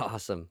 That's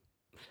awesome.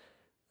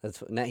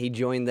 That's now he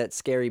joined that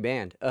scary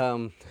band.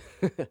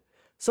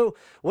 So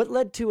what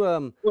led to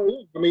Well,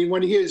 yeah, I mean,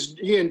 when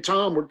he and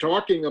Tom were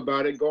talking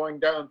about it, going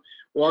down,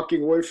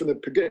 walking away from the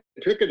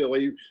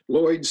Piccadilly,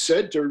 Lloyd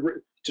said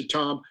to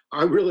Tom,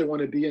 "I really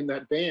want to be in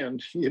that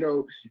band,"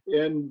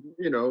 and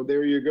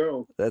there you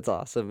go. That's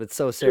awesome. It's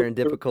so Took the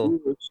serendipical.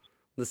 tours.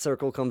 The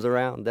circle comes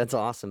around. That's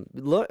awesome.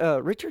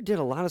 Richard did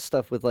a lot of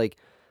stuff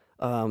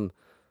um,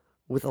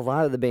 with a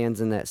lot of the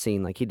bands in that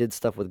scene. Like he did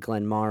stuff with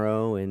Glenn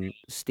Morrow and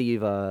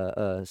Steve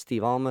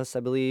Almas, I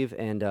believe,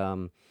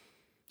 and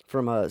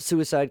from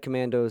Suicide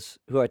Commandos,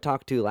 who I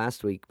talked to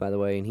last week, by the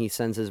way, and he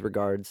sends his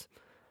regards.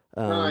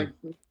 Right.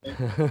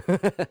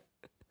 Um,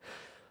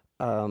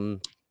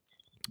 um,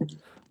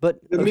 but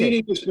The okay,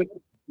 meeting has been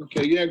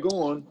okay. Yeah, go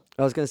on.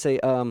 I was gonna say,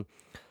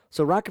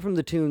 so Rocket from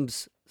the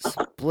Tombs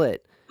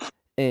split,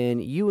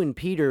 and you and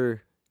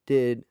Peter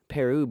did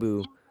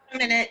Perubu. A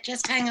minute,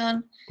 just hang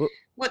on. Wh-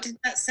 What did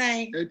that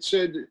say? It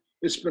said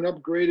it's been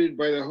upgraded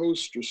by the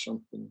host or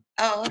something.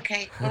 Oh,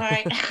 okay. All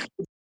right.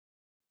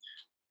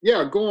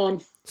 Yeah, go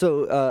on.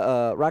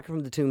 So, Rocket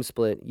from the Tomb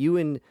split. You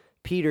and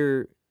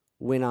Peter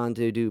went on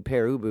to do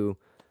Perubu.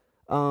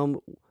 Um,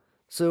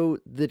 so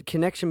the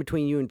connection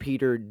between you and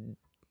Peter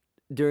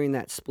during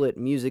that split,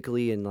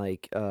 musically and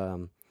like, at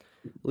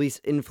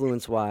least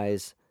influence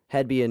wise,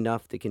 had be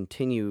enough to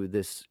continue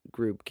this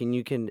group.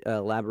 Can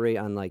elaborate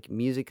on like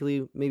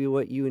musically maybe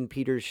what you and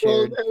Peter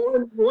Well, shared?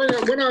 when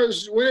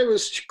it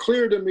was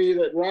clear to me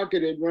that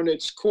Rocket had run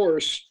its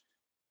course,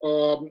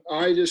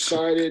 I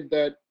decided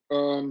that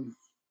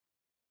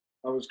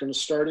I was going to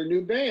start a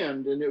new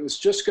band, and it was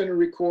just going to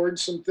record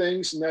some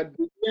things, and that'd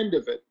be the end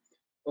of it.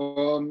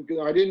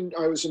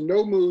 I was in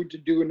no mood to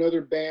do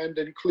another band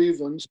in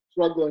Cleveland,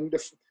 struggling to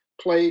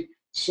play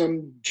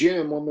some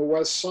gym on the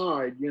West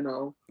Side.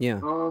 Yeah.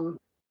 Um,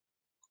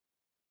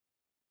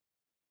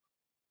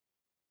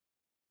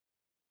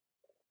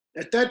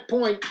 at that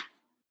point,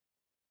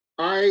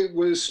 I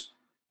was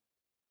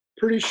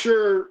pretty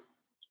sure.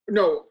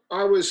 No,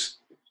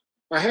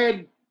 I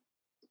had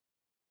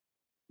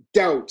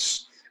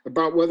doubts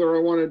about whether I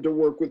wanted to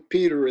work with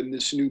Peter in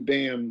this new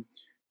band.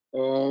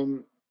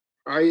 Um,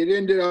 I had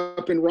ended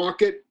up in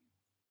Rocket.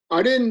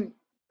 I didn't,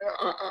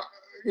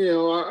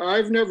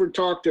 I've never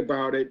talked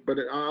about it, but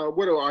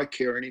what do I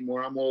care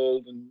anymore? I'm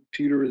old and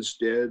Peter is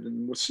dead,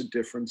 and what's the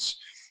difference?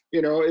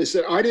 Is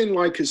that I didn't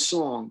like his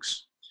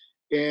songs,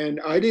 and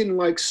I didn't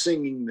like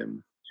singing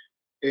them.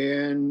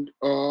 And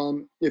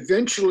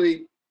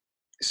eventually,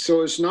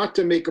 so as not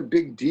to make a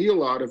big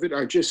deal out of it,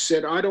 I just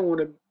said, I don't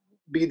want to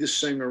be the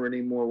singer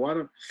anymore. Why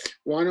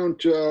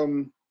don't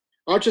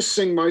I'll just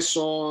sing my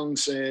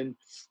songs, and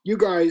you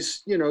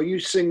guys, you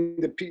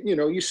sing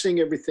you sing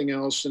everything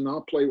else, and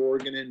I'll play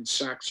organ and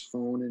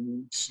saxophone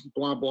and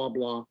blah blah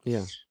blah.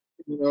 Yeah.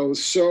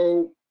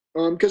 So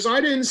because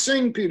I didn't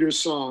sing Peter's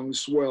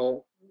songs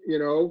well,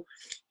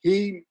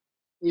 he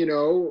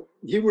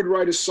he would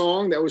write a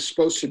song that was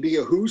supposed to be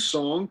a Who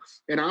song,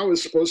 and I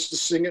was supposed to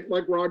sing it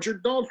like Roger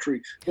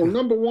Daltrey. Well,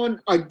 number one,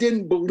 I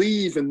didn't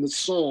believe in the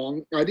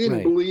song. I didn't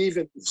Right. believe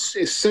in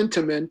its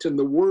sentiment and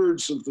the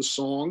words of the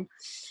song.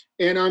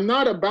 And I'm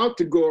not about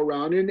to go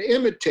around and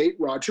imitate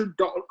Roger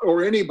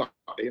or anybody.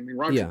 I mean,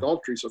 Roger Yeah.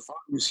 Daltrey's a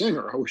fine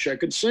singer. I wish I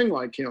could sing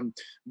like him,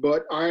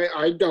 but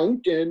I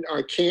don't, and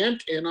I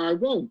can't, and I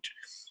won't.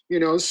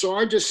 So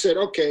I just said,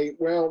 okay,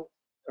 well,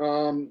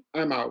 I'm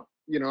out.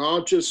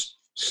 I'll just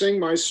sing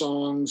my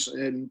songs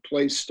and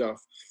play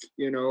stuff.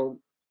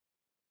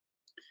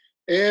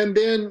 And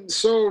then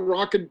so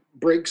Rocket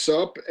breaks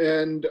up,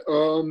 and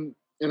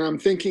I'm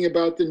thinking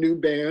about the new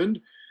band,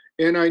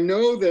 and I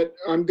know that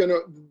I'm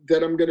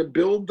gonna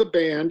build the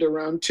band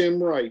around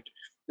Tim Wright.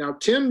 Now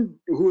Tim,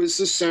 who is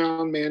the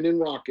sound man in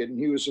Rocket, and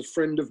he was a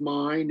friend of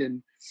mine,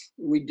 and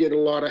we did a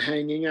lot of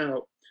hanging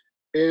out.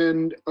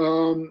 And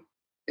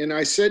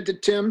I said to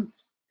Tim,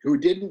 who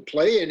didn't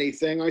play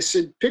anything, I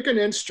said, pick an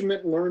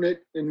instrument, learn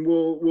it, and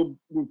we'll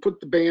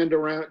put the band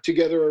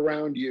together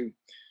around you.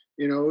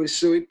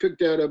 So he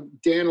picked out a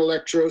Dan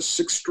Electro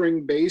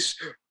 6-string bass,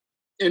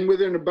 and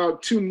within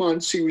about 2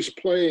 months, he was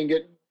playing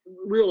it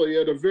really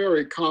at a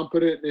very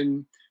competent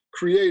and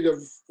creative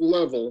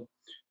level.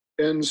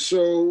 And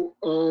so,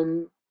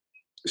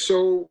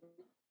 so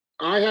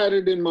I had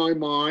it in my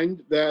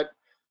mind that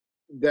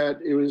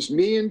it was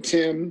me and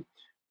Tim,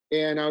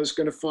 and I was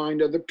going to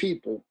find other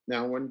people.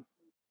 Now, when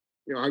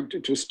I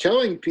was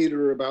telling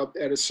Peter about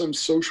at some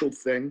social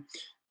thing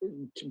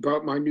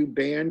about my new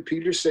band,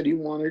 Peter said he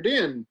wanted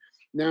in.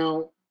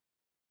 Now,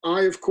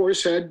 I, of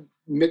course, had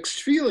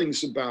mixed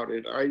feelings about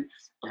it.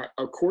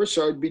 Of course,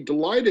 I'd be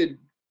delighted.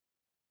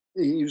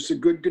 He was a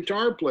good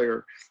guitar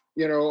player.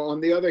 On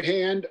the other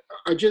hand,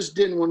 I just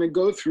didn't want to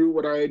go through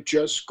what I had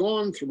just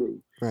gone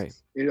through. Right.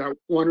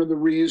 One of the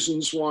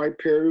reasons why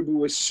Pere Ubu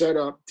was set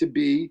up to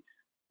be,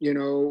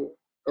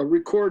 a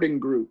recording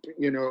group,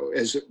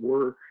 as it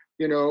were,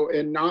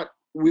 and not,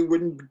 we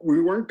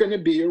weren't going to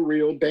be a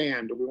real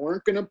band. We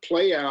weren't going to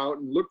play out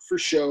and look for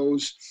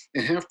shows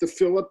and have to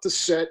fill up the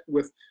set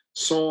with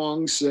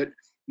songs that,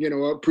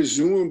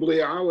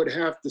 presumably I would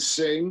have to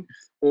sing,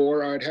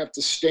 or I'd have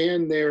to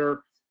stand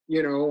there,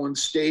 on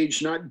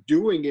stage not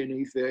doing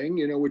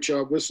anything, which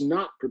I was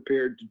not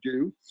prepared to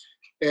do.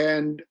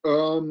 And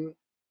on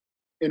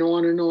and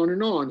on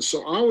and on.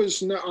 So I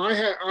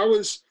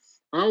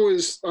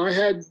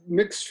had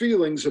mixed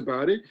feelings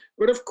about it,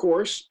 but of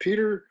course,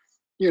 Peter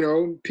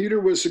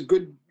was a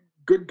good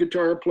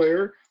guitar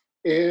player,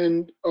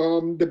 and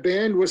the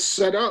band was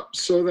set up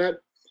so that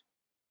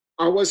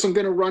I wasn't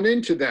going to run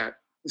into that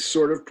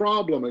sort of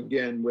problem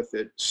again with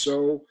it.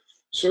 So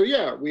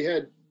yeah,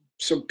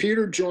 so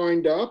Peter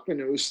joined up,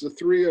 and it was the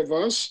three of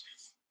us,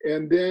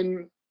 and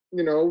then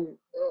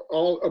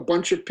a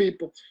bunch of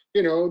people.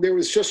 There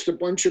was just a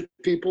bunch of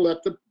people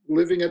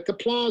living at the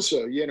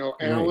plaza.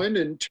 Alan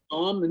and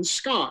Tom and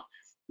Scott.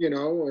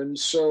 And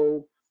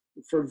so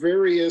for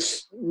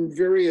various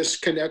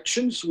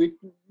connections, we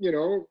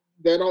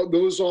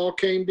those all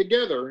came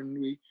together, and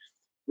we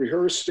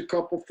rehearsed a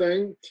couple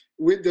things.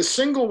 The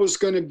single was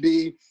going to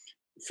be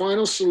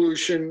Final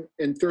Solution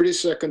and 30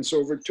 Seconds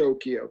Over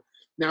Tokyo.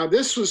 Now,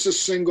 this was a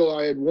single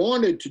I had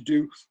wanted to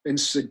do and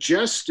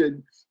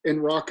suggested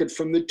in Rocket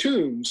from the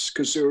Tombs,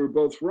 because they were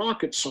both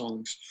Rocket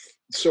songs.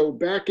 So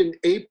back in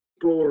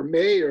April or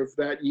May of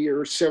that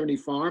year,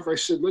 75, I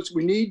said,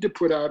 we need to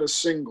put out a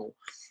single,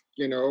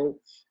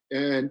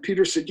 And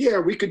Peter said, yeah,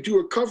 we could do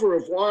a cover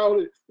of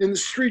Wild in the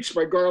Streets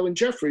by Garland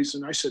Jeffries.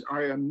 And I said,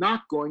 I am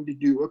not going to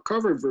do a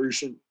cover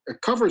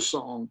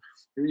song.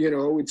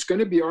 It's going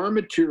to be our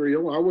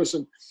material. I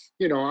wasn't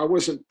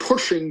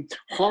pushing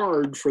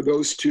hard for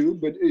those two,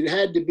 but it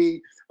had to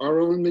be our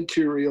own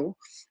material,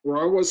 where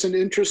I wasn't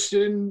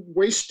interested in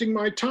wasting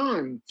my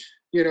time,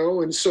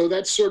 and so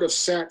that sort of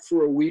sat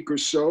for a week or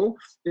so.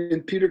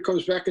 And Peter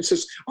comes back and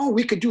says, oh,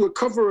 we could do a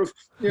cover of,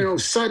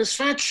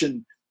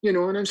 Satisfaction,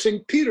 and I'm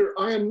saying, Peter,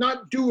 I am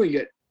not doing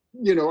it.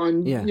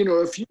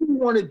 If you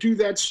want to do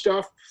that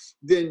stuff,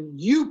 then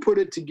you put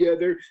it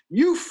together,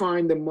 you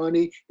find the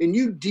money, and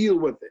you deal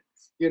with it.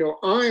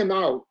 I am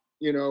out.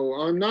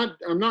 I'm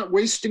not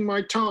wasting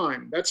my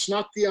time. That's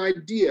not the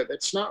idea.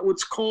 That's not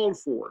what's called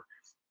for,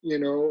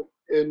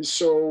 and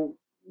so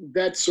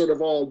that sort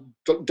of all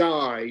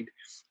died.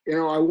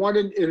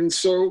 And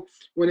so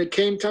when it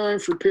came time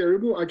for Pere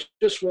Ubu, I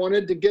just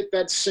wanted to get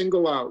that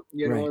single out,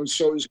 Right. And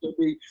so it was going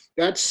to be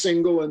that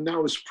single, and that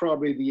was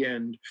probably the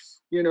end,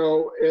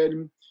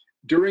 and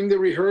during the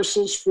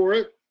rehearsals for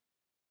it,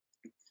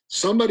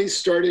 somebody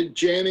started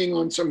jamming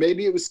on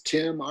maybe it was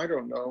Tim, I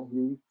don't know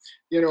who,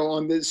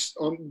 on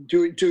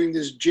doing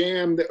this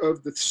jam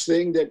of the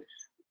thing that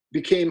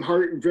became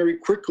Heart very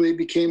quickly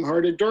became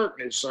Heart of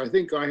Darkness. I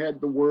think I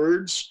had the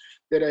words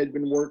that I'd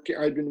been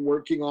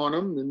working on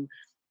them,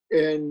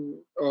 and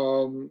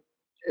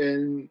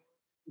and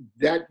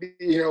that,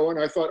 and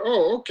I thought,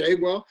 oh, okay,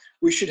 well,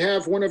 we should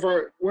have one of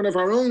our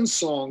own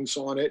songs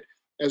on it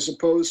as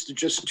opposed to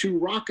just two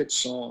Rocket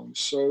songs.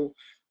 So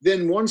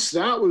then once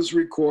that was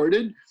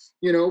recorded,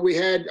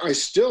 I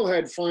still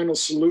had Final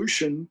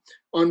Solution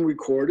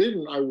unrecorded,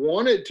 and I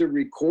wanted to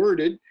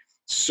record it.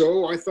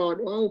 So I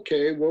thought, well,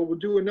 okay, well, we'll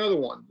do another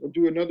one. We'll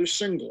do another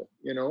single,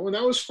 and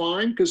that was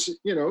fine because, it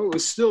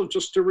was still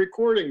just a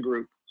recording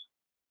group.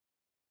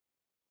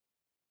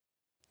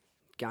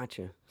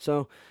 Gotcha.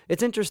 So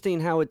it's interesting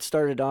how it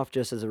started off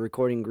just as a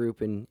recording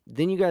group, and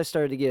then you guys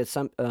started to get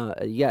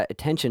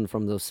attention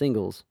from those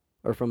singles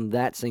or from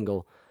that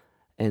single,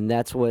 and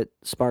that's what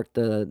sparked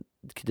the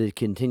to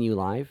continue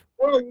live.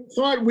 Well,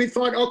 we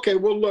thought, okay,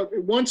 well, look,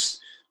 once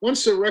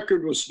the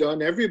record was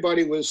done,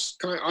 everybody was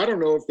I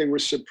don't know if they were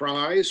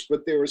surprised,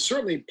 but they were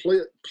certainly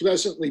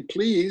pleasantly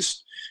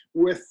pleased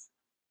with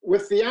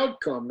the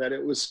outcome. That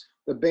it was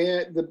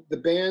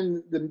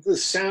the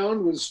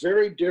sound was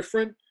very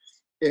different,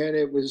 and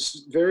it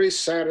was very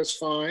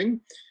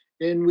satisfying.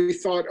 And we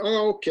thought,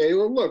 oh, okay,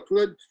 well, look,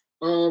 I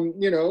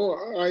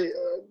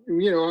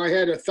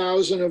had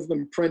 1,000 of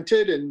them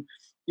printed, and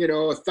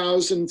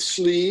 1,000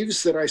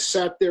 sleeves that I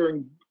sat there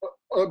and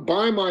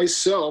by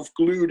myself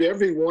glued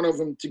every one of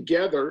them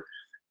together,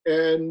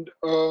 and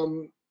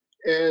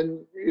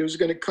it was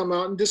going to come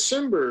out in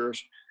December.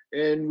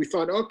 And we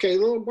thought, okay,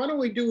 well, why don't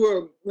we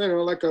do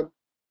like a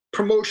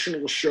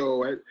promotional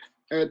show at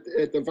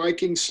the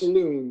Viking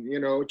Saloon,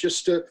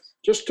 just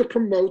to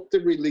promote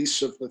the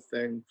release of the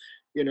thing,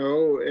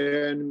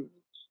 and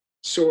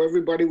so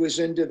everybody was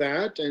into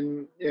that,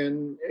 and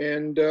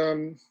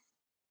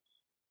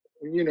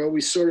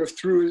we sort of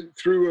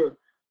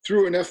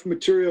threw enough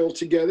material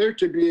together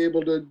to be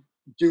able to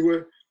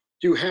do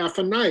half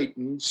a night,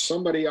 and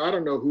somebody, I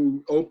don't know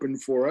who,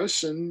 opened for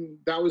us, and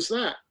that was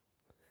that.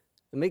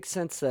 It makes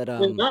sense that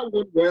And that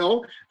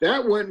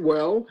went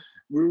well.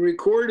 We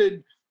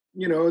recorded,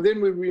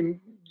 then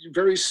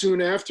very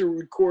soon after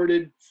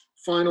recorded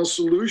Final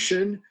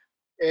Solution,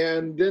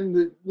 and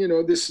then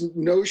this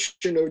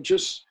notion of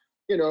just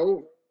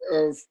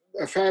of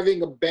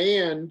having a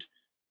band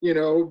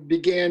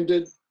began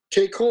to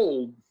take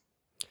hold.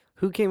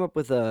 Who came up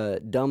with a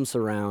dumb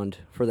surround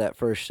for that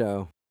first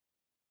show?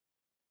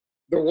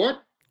 The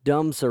what?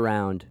 Dumb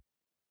surround.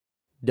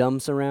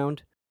 Dumb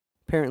surround.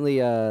 Apparently,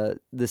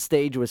 the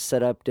stage was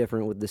set up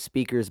different with the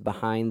speakers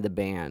behind the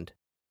band.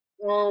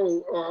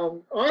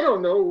 Oh, I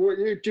don't know.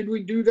 Did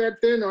we do that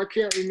then? I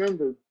can't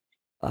remember.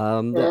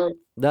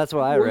 That's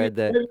what I read.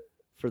 That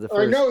for the first.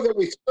 I know that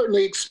we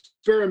certainly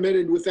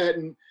experimented with that,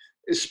 and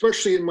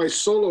especially in my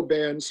solo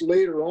bands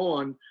later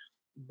on.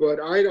 But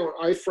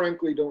I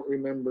frankly don't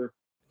remember.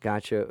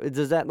 Gotcha.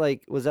 Was that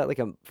like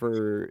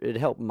for it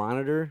helped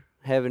monitor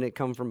having it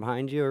come from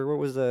behind you, or what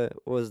was the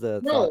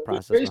thought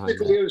process behind that?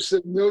 Basically it was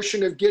the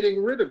notion of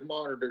getting rid of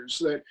monitors,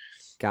 that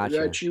Gotcha.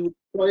 that you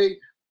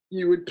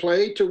would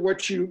play to what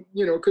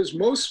because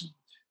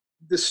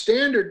the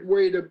standard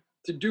way to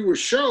do a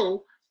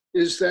show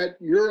is that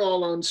you're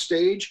all on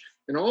stage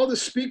and all the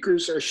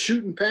speakers are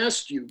shooting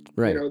past you.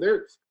 Right.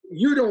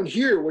 You don't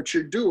hear what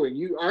you're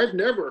doing. I've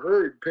never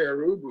heard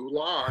Pere Ubu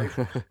live,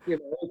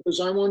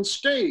 because I'm on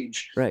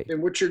stage. Right. And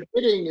what you're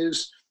getting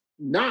is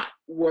not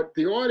what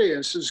the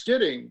audience is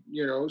getting,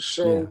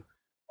 So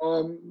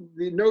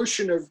the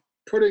notion of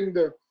putting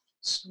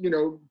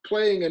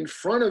playing in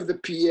front of the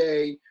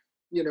PA,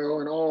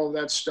 and all of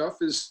that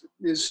stuff is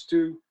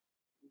to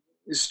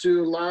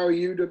allow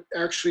you to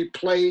actually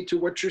play to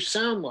what you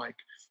sound like.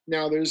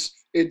 Now it's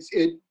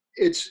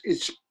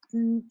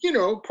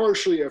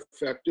partially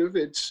effective.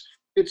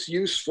 It's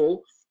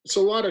useful. It's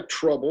a lot of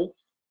trouble,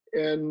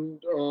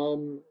 and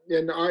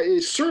I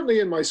certainly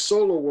in my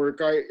solo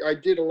work I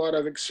did a lot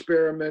of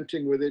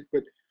experimenting with it,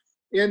 but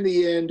in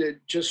the end it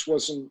just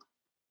wasn't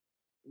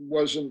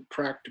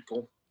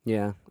practical.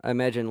 Yeah, I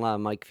imagine a lot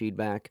of mic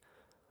feedback,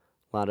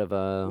 a lot of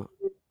other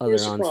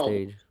on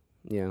stage.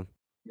 Yeah,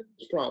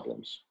 there's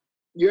problems.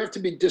 You have to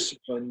be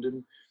disciplined,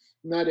 and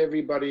not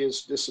everybody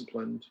is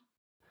disciplined.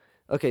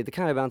 Okay, to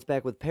kind of bounce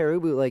back with Pere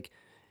Ubu, like,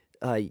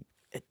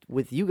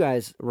 with you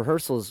guys,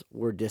 rehearsals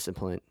were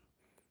disciplined.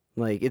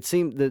 Like, it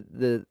seemed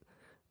the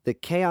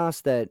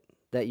chaos that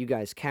you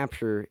guys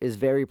capture is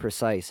very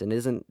precise, and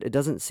it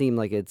doesn't seem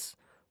like it's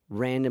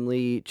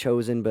randomly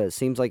chosen, but it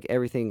seems like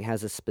everything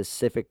has a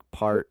specific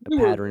part, a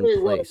pattern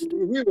placed.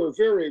 We were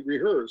very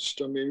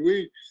rehearsed. I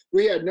mean,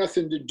 we had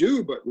nothing to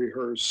do but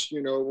rehearse.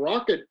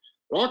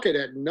 Rocket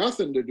had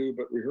nothing to do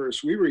but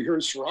rehearse. We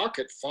rehearsed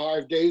Rocket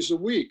 5 days a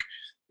week.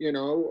 Pere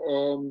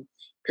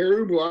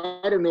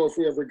Ubu, I don't know if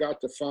we ever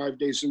got to 5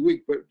 days a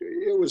week, but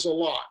it was a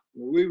lot.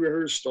 We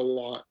rehearsed a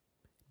lot.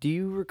 Do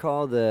you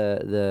recall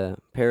the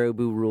Pere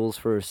Ubu rules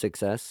for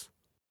success?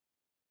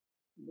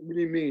 What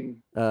do you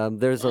mean?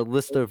 There's a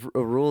list of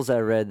rules I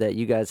read that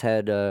you guys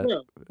had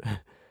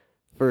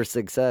for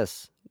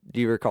success.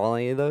 Do you recall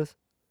any of those?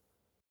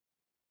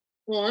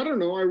 Well, I don't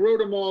know. I wrote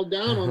them all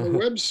down on the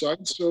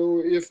website.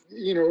 So if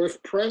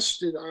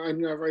pressed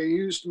and if I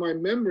used my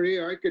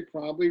memory, I could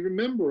probably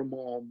remember them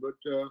all. But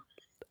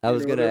I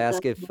was gonna they're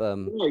ask part of if my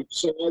life,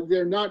 so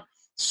they're not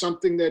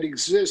something that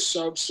exists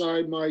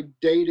outside my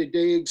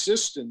day-to-day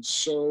existence.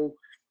 So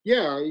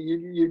yeah,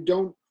 you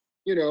don't.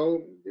 You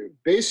know,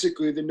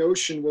 basically the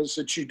notion was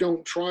that you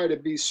don't try to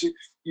be,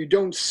 you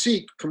don't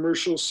seek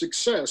commercial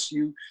success.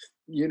 You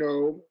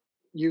know,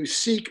 you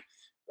seek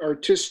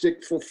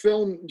artistic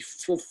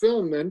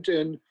fulfillment,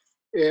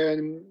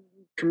 and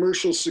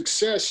commercial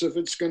success, if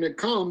it's going to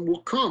come,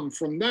 will come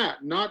from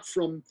that, not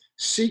from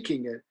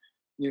seeking it.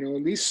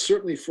 At least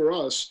certainly for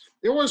us,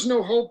 there was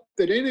no hope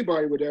that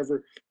anybody would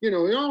ever.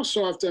 You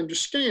also have to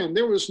understand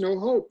there was no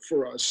hope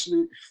for us.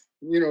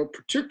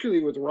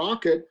 Particularly with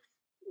Rocket,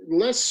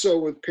 less so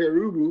with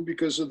Perubu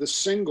because of the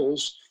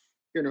singles.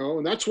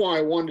 And that's why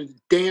I wanted to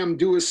damn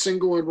do a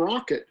single in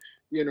Rocket.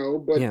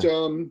 But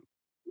yeah.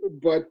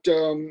 but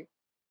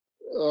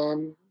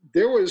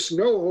there was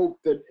no hope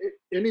that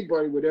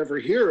anybody would ever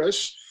hear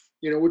us,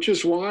 which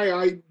is why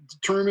I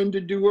determined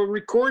to do a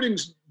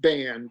recordings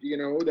band,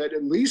 that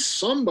at least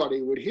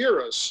somebody would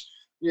hear us,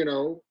 you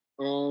know.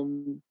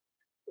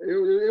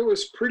 It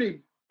was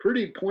pretty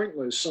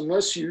pointless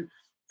unless you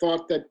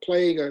thought that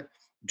playing a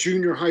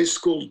junior high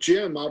school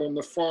gym out on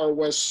the far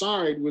west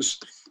side was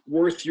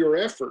worth your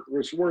effort,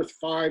 was worth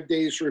 5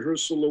 days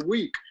rehearsal a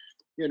week,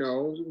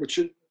 which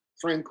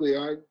frankly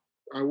I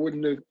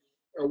wouldn't have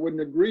I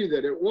wouldn't agree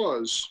that it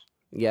was.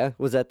 Yeah,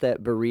 was that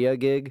Berea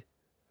gig?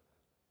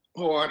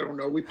 Oh, I don't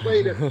know. We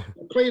played at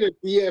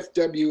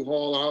BFW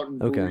Hall out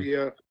in Okay.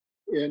 Berea,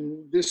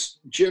 and this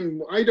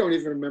gym. I don't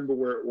even remember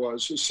where it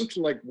was. It was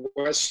something like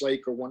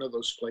Westlake or one of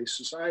those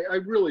places. I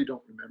really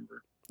don't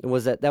remember.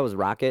 Was that was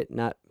Rocket,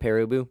 not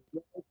Perubu?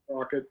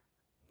 Rocket.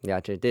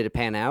 Gotcha. Did it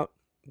pan out?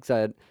 'Cause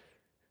I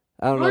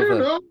don't I know if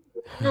don't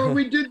know.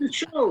 We did the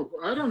show.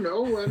 I don't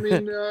know. I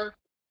mean,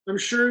 I'm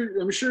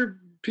sure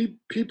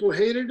people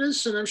hated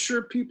us, and I'm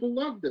sure people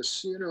loved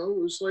us. It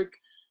was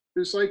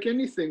like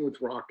anything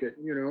with Rocket.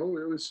 It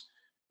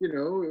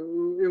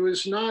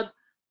was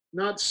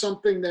not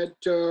something that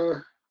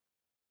you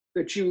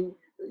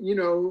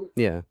know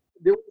yeah.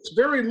 there was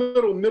very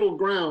little middle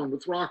ground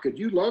with Rocket.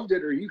 You loved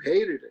it or you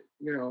hated it.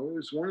 It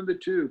was one of the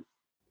two.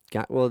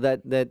 Got well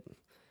that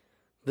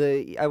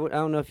I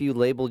don't know if you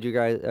labeled you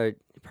guys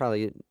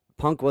probably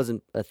punk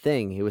wasn't a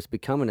thing. It was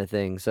becoming a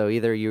thing. So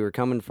either you were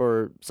coming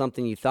for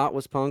something you thought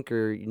was punk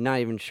or you're not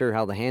even sure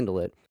how to handle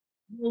it.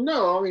 Well,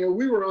 no, I mean,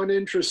 we were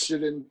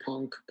uninterested in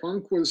punk.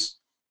 Punk was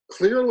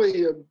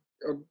clearly a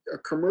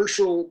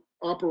commercial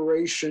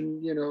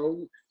operation,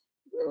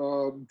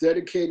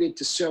 dedicated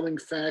to selling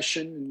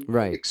fashion and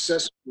Right.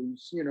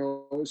 accessories,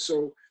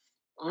 So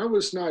I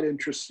was not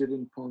interested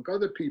in punk.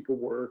 Other people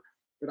were,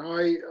 but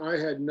I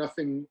had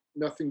nothing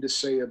to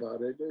say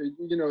about it.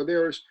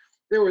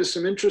 There was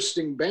some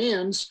interesting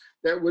bands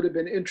that would have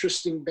been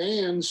interesting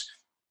bands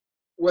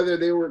whether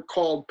they were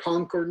called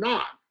punk or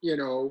not.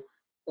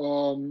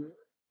 Um,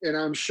 and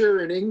I'm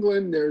sure in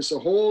England there's a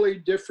wholly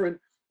different.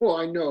 Well,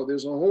 I know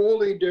there's a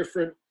wholly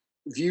different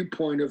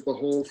viewpoint of the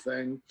whole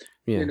thing.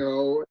 Yeah.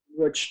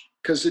 Which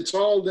because it's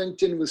all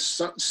linked in with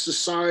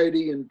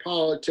society and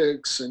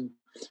politics and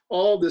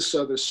all this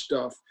other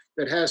stuff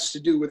that has to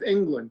do with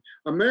England.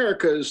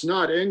 America is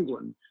not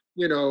England.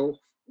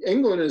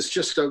 England is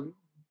just a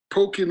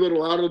pokey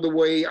little out of the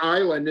way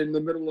island in the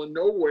middle of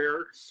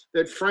nowhere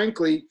that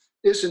frankly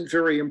isn't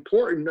very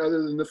important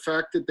other than the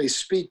fact that they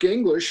speak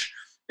English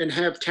and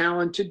have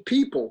talented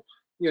people,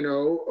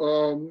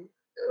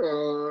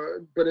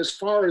 but as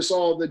far as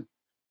all the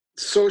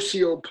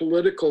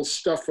socio-political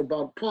stuff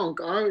about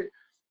punk, I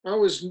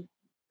was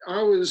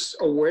I was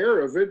aware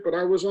of it, but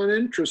I was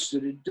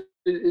uninterested.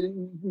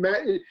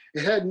 It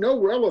had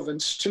no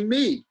relevance to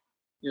me,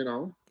 you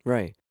know.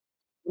 Right.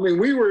 I mean,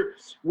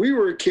 we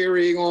were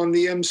carrying on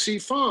the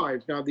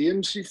MC5. Now, the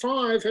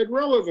MC5 had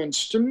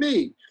relevance to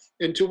me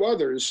and to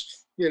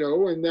others,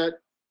 and that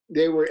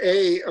they were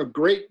a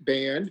great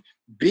band.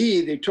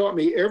 B, they taught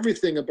me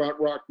everything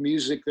about rock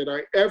music that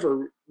I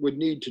ever would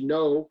need to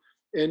know.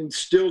 And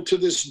still to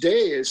this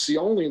day, it's the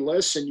only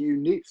lesson you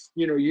need.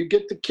 You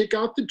get to kick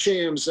out the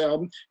Jams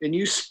album and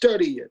you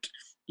study it,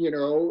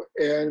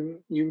 and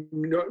you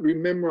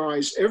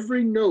memorize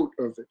every note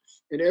of it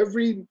and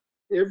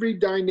every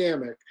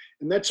dynamic.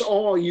 And that's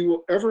all you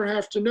will ever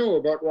have to know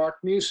about rock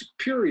music,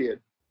 period.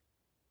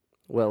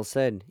 Well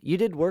said. You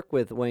did work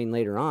with Wayne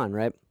later on,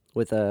 right?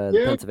 With the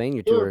Yeah,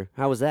 Pennsylvania sure. tour.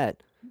 How was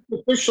that?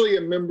 Officially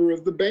a member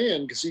of the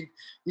band because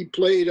he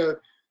played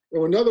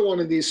another one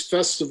of these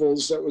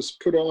festivals that was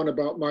put on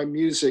about my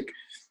music.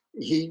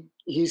 He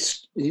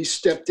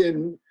stepped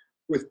in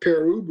with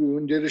Pere Ubu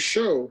and did a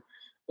show.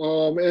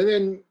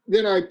 And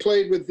then I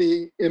played with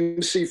the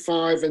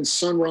MC5 and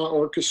Sun Ra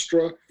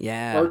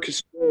Yeah.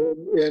 orchestra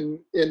in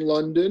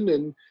London,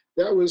 and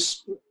that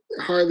was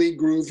highly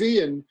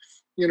groovy. And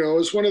it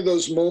was one of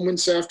those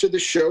moments after the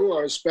show.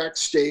 I was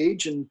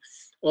backstage, and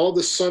all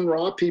the Sun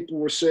Ra people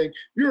were saying,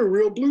 "You're a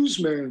real blues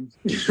man."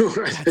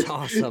 That's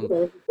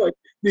awesome. Like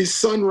these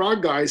Sun Ra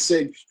guys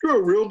saying, "You're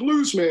a real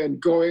blues man,"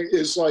 going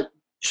is like,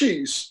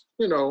 geez,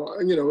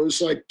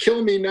 it's like,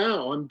 kill me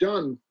now, I'm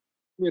done,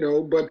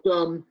 but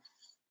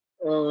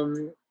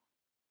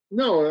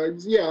no,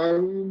 yeah,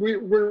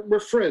 we're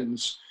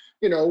friends.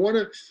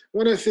 One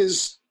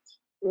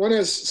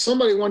of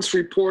somebody once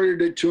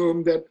reported it to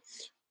him that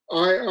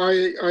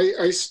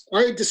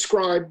I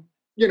described,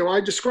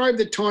 I described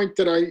the time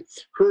that I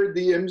heard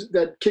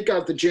that Kick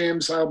Out the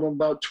Jams album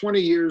about 20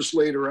 years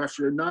later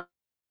after not.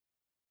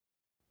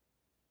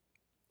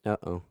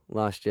 Uh-oh,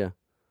 lost you.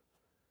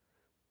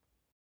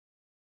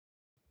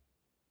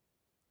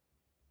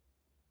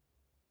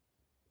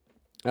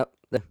 Oh,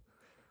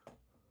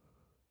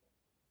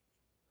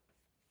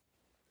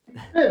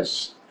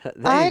 Yes.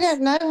 I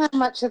don't know how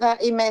much of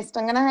that he missed.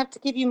 I'm going to have to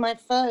give you my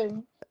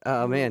phone.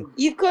 Oh, man.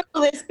 You've got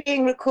all this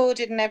being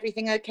recorded and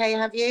everything okay,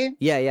 have you?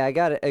 Yeah, I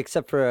got it,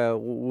 except for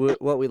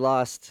what we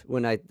lost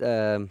when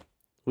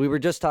we were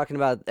just talking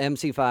about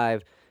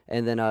MC5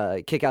 and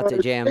then Kick Out the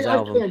Jams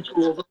album.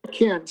 I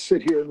can't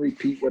sit here and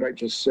repeat what I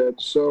just said,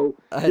 so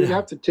you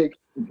have to take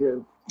it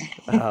here.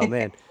 Oh,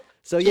 man.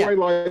 So, yeah. My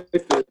life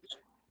is.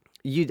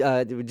 You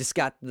just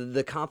got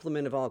the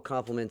compliment of all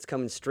compliments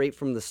coming straight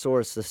from the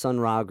source. The Sun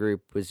Ra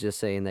group was just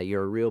saying that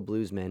you're a real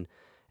bluesman,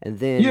 and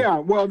then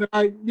well,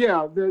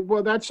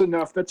 that's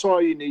enough. That's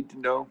all you need to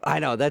know. I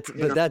know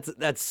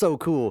that's so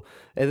cool.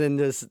 And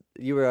then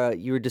you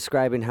were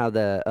describing how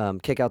the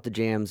Kick Out the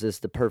Jams is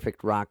the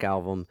perfect rock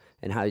album,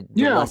 and how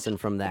the lesson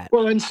from that.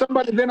 Well, and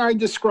then I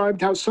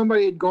described how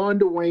somebody had gone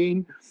to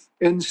Wayne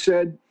and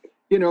said,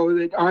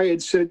 that I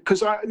had said,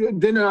 because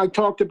then I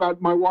talked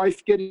about my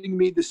wife getting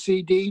me the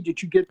CD.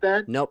 Did you get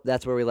that? Nope,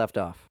 that's where we left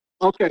off.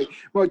 Okay.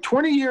 Well,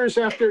 20 years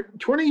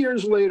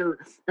later,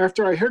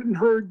 after I hadn't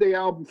heard the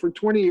album for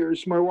 20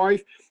 years, my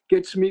wife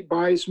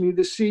buys me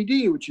the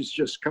CD, which has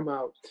just come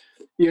out,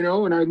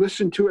 and I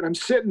listen to it. I'm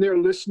sitting there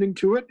listening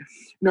to it,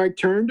 and I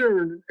turn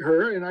to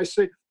her and I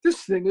say,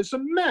 "This thing is a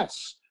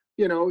mess.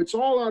 It's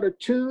all out of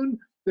tune.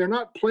 They're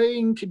not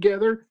playing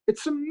together.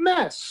 It's a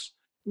mess,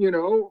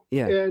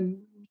 Yeah.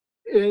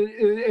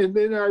 And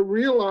then I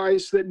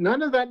realized that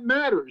none of that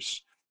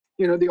matters.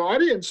 The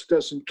audience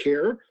doesn't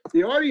care.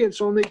 The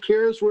audience only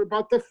cares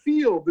about the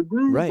feel, the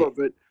groove of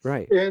it.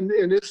 Right. And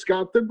it's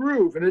got the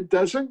groove, and it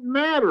doesn't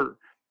matter,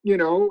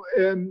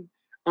 And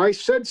I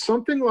said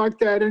something like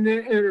that in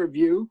an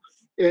interview,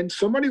 and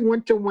somebody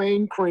went to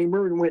Wayne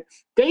Kramer and went,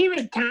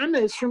 "David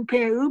Thomas from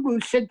Pere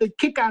Ubu said the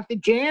Kick Out the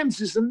Jams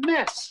is a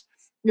mess."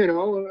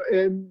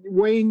 And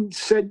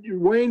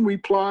Wayne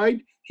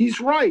replied,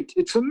 "He's right.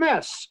 It's a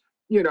mess."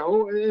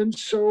 And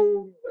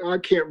so I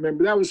can't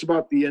remember. That was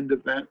about the end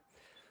of that.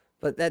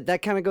 But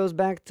that kind of goes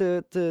back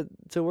to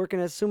working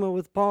at Sumo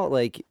with Paul.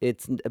 Like,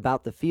 it's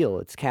about the feel.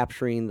 It's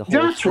capturing the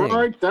whole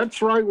thing.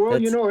 That's right. Well,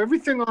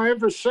 everything I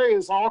ever say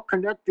is all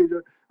connected.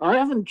 I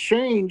haven't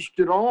changed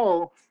at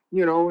all,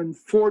 in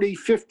 40,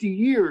 50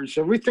 years.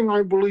 Everything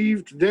I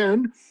believed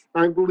then,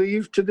 I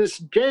believe to this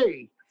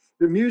day.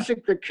 The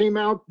music that came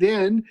out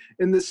then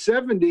in the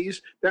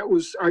 70s,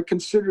 I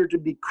considered to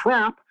be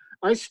crap.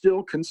 I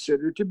still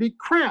consider to be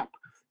crap.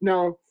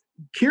 Now,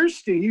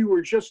 Kirsty, you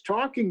were just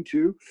talking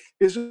to,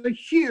 is a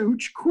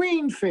huge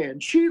Queen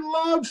fan. She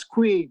loves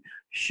Queen.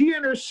 She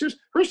and her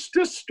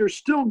sister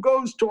still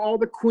goes to all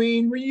the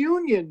Queen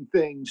reunion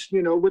things,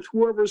 with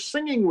whoever's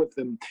singing with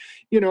them.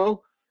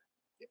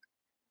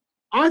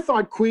 I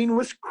thought Queen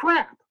was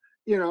crap,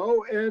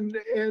 and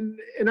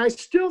I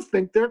still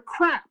think they're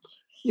crap.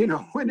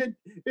 And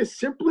it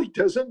simply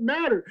doesn't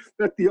matter.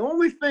 That the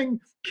only thing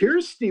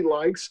Kirsty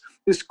likes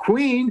is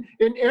Queen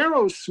and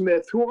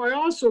Aerosmith, who I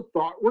also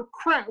thought were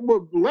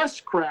less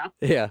crap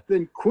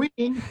than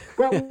Queen,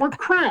 but were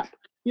crap.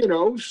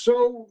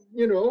 So,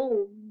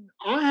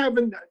 I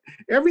haven't,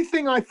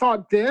 everything I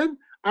thought then,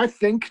 I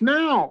think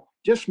now,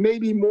 just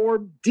maybe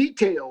more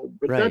detailed,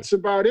 but that's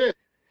about it.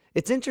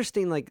 It's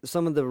interesting, like,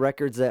 some of the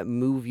records that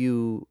move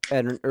you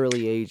at an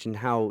early age and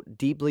how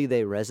deeply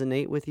they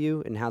resonate with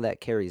you and how that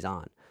carries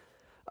on.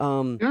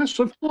 Yes,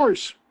 of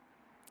course.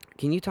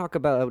 Can you talk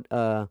about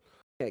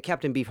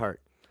Captain Beefheart?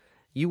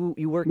 You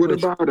worked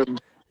with... What about him?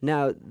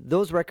 Now,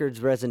 those records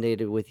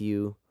resonated with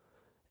you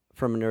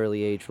from an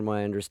early age, from what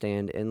I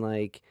understand, and,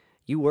 like,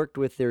 you worked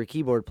with their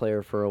keyboard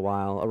player for a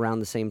while, around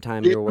the same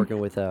time you were working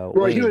with Well,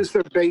 Wayne. He was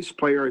their bass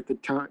player at the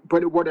time,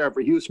 but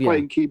whatever. He was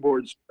playing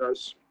keyboards with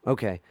us.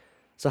 Okay.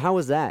 So how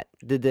was that?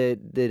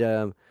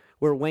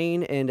 Were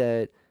Wayne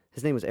and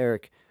his name was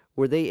Eric,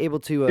 were they able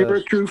to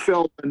Eric Drew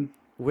Feldman.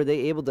 Were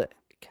they able to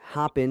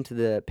hop into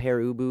the Pere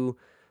Ubu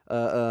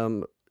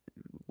I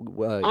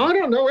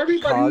don't know.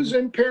 Everybody who's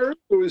in Pere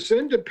Ubu is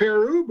into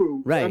Pere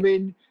Ubu. Right. I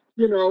mean,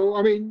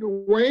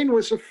 Wayne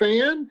was a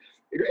fan.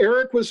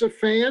 Eric was a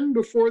fan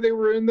before they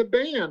were in the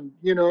band.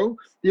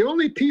 The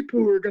only people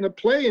who are going to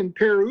play in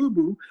Pere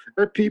Ubu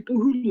are people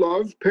who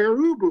love Pere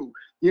Ubu.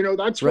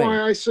 That's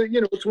why I say,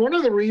 it's one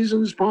of the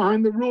reasons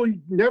behind the rule, you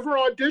never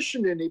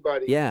audition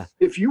anybody. Yeah.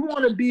 If you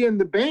want to be in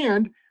the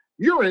band,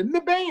 you're in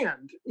the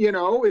band,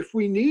 if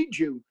we need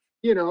you,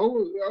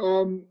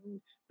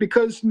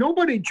 because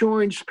nobody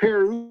joins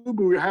Pere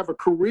Ubu to have a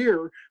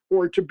career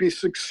or to be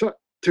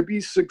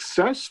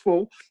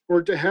successful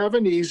or to have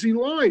an easy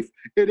life.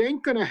 It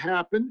ain't going to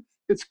happen.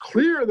 It's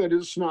clear that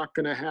it's not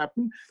going to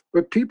happen,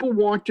 but people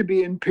want to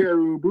be in Pere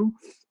Ubu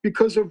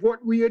because of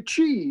what we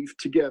achieve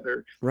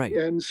together. Right.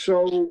 And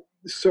so,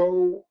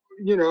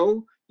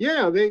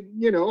 yeah,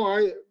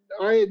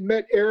 I had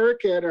met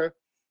Eric at a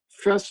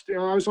fest.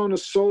 I was on a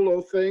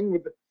solo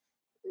thing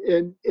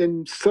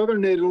in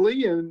southern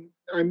Italy, and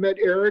I met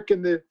Eric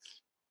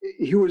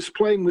he was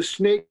playing with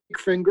Snake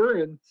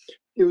Finger, and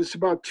it was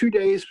about 2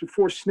 days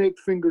before Snake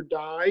Finger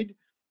died.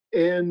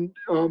 And,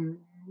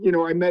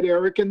 I met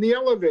Eric in the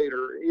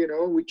elevator,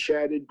 we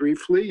chatted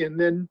briefly, and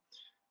then,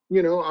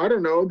 I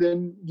don't know,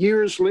 then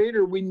years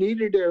later we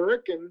needed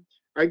Eric, and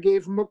I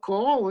gave him a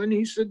call, and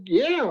he said,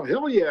 yeah,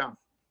 hell yeah.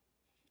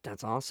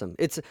 That's awesome.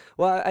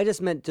 I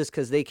just meant just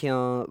because they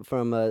came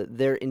from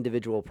their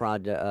individual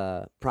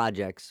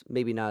projects,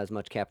 maybe not as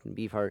much Captain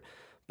Beefheart,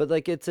 but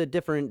like it's a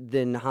different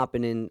than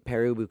hopping in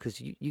Pere Ubu,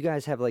 because you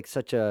guys have like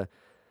such or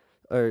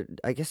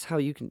I guess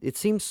it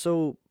seems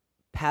so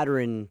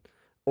pattern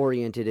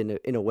oriented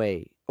in a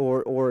way,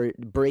 or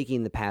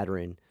breaking the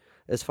pattern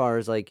as far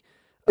as like.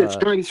 It's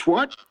nice.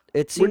 What?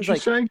 It seems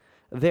like say?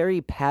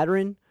 very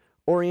pattern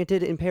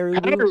oriented in Pere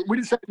Ubu. What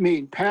does that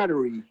mean?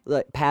 Pattery.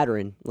 Like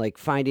pattern, like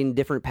finding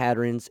different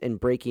patterns and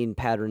breaking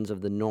patterns of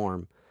the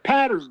norm.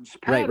 Patterns.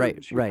 Right.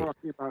 You're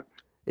talking about.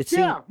 It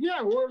Yeah.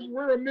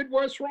 We're a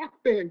Midwest rock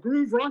band,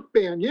 groove rock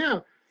band.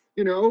 Yeah,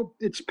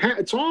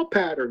 it's all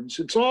patterns.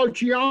 It's all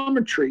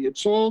geometry.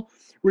 It's all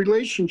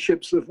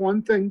relationships of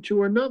one thing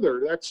to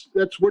another. That's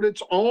what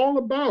it's all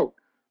about.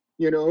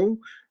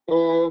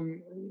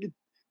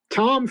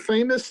 Tom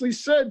famously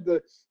said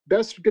the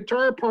best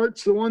guitar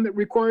part's the one that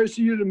requires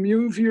you to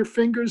move your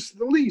fingers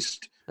the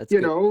least. That's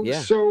good.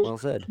 Yeah, so well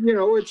said.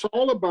 It's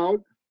all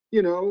about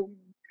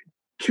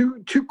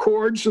two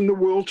chords and the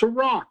will to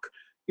rock.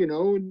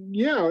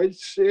 Yeah,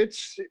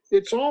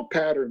 it's all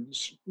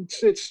patterns.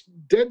 It's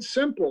dead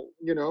simple.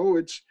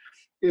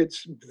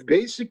 It's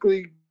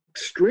basically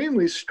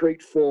extremely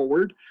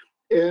straightforward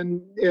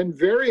and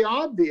very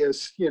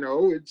obvious.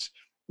 It's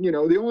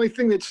the only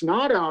thing that's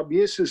not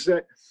obvious is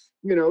that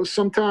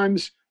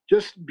sometimes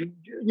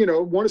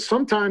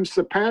sometimes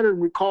the pattern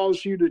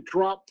recalls you to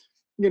drop,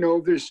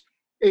 there's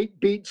 8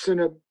 beats in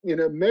a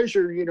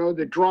measure,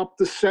 to drop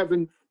the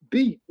 7th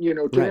beat,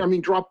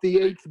 Right. drop the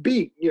 8th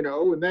beat,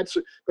 and that's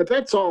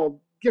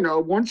all,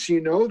 once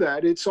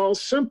that, it's all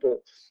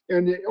simple.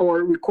 Or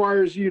it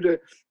requires you to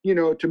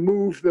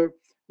move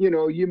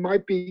you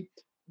might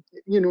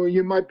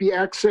be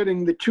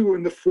accenting the 2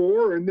 and the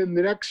 4, and then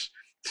the next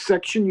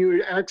section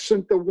you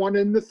accent the 1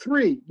 and the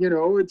 3.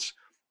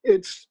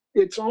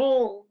 It's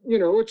all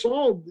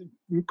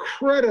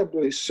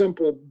incredibly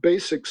simple,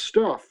 basic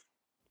stuff.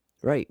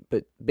 Right,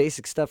 but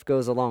basic stuff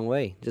goes a long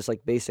way, just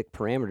like basic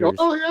parameters.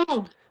 Oh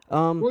yeah.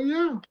 Well,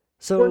 yeah.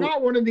 So we're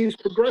not one of these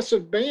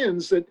progressive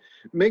bands that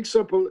makes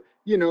up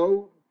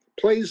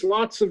plays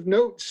lots of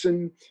notes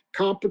and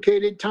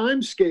complicated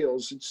time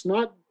scales. It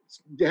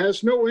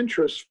has no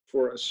interest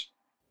for us.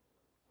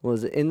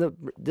 was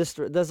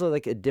there's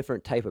like a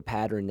different type of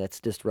pattern that's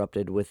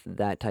disrupted with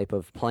that type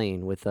of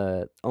playing, with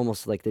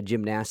almost like the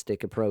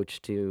gymnastic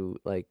approach to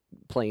like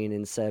playing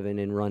in 7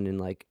 and running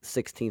like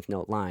 16th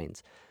note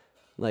lines.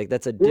 Like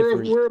that's a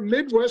different. We're a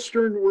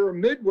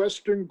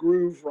Midwestern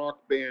groove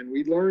rock band.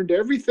 We learned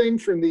everything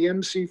from the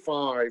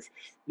MC5.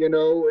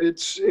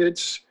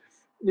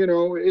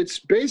 It's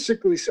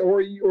basically,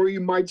 or you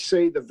might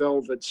say the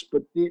Velvets,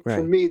 but for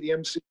Right. me the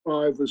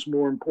MC5 was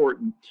more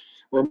important,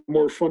 or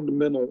more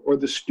fundamental, or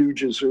the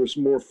Stooges was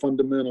more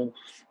fundamental.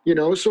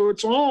 So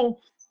it's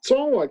all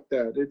like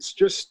that. It's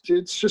just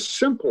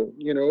simple.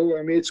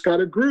 It's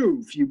got a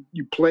groove. You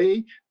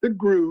play the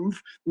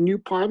groove and you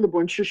pile a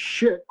bunch of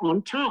shit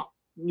on top.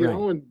 Right.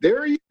 And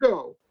there you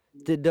go.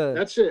 Did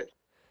That's it.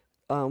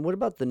 what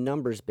about the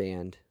Numbers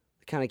Band?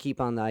 Kind of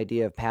keep on the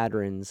idea of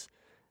patterns.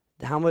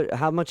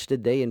 How much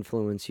did they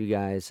influence you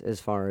guys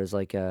as far as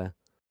like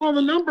Well,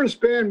 the Numbers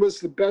Band was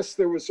the best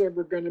there was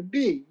ever going to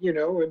be,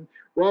 and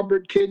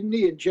Robert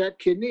Kidney and Jack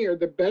Kidney are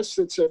the best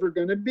that's ever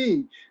going to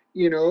be,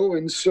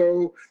 and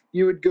so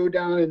you would go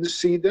down and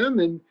see them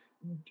and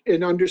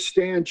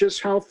understand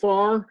just how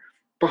far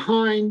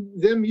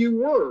behind them you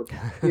were,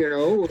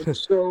 and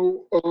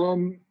so,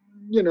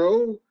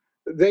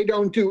 they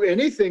don't do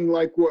anything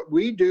like what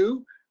we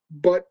do,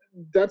 but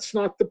that's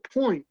not the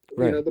point.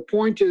 Right. The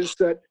point is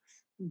that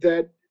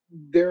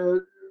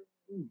they're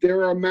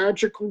a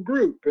magical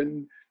group,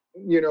 and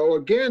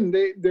again,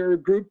 they're a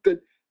group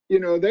that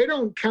they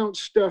don't count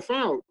stuff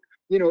out.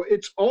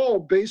 It's all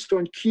based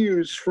on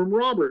cues from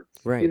Robert.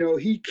 Right.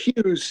 He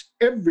cues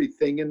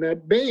everything in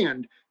that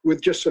band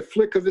with just a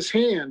flick of his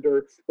hand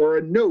or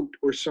a note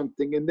or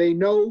something, and they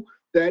know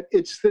that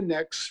it's the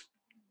next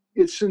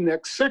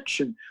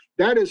section.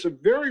 That is a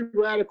very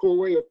radical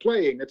way of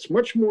playing. It's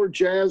much more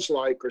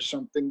jazz-like or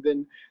something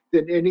than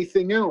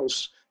anything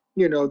else,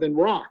 than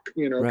rock,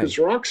 because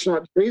rock's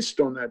not based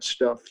on that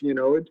stuff.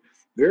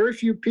 Very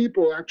few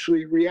people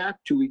actually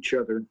react to each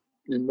other.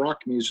 in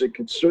rock music.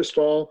 It's just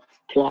all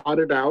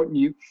plotted out, and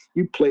you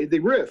play the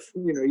riff.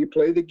 You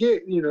play the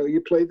gig.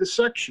 You play the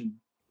section.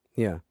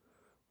 Yeah.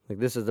 Like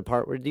this is the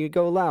part where you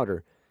go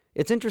louder.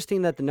 It's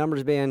interesting that the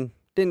Numbers Band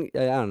didn't.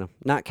 I don't know.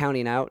 Not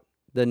counting out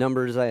the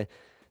numbers. I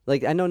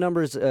know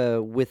numbers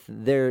with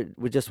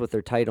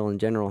their title in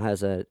general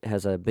has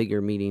a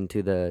bigger meaning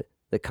to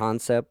the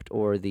concept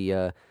or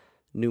the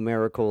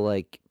numerical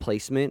like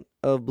placement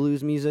of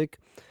blues music.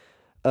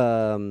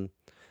 Um,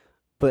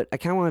 but I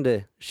kind of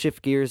wanted to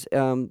shift gears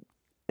and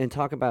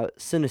talk about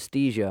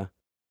synesthesia.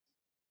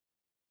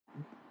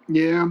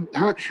 Yeah,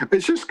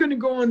 it's just going to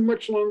go on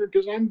much longer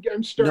because I'm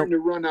starting Nope. to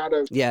run out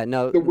of Yeah,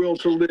 no. the will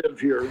to live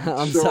here.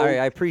 I'm So sorry.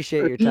 I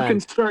appreciate your time.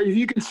 if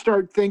you can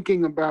start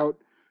thinking about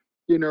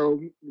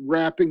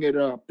wrapping it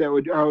up, I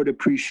would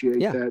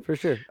appreciate Yeah, that. for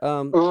sure.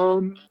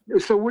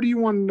 So what do you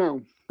want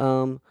to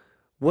know?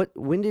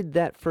 When did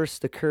that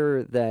first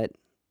occur that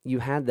you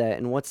had that,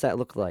 and what's that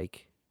look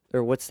like,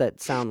 or what's that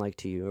sound like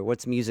to you, or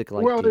what's music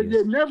like Well, to you?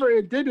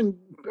 it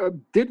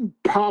didn't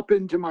pop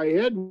into my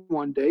head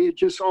one day. It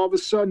just all of a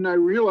sudden I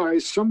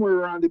realized somewhere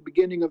around the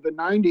beginning of the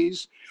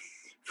 '90s,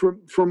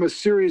 from a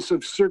series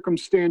of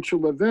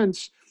circumstantial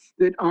events,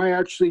 that I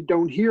actually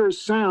don't hear a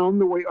sound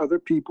the way other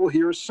people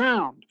hear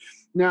sound.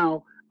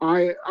 Now,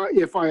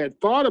 if I had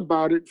thought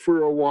about it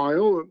for a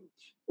while,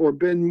 or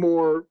been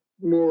more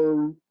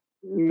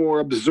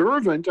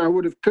observant, I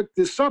would have picked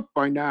this up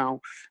by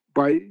now,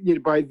 by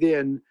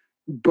then.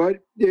 But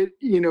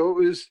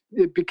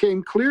it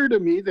became clear to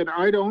me that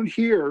I don't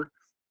hear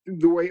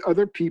the way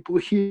other people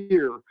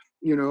hear,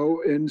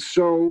 and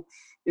so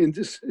and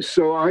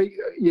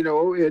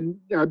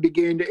I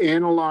began to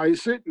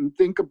analyze it and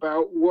think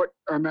about what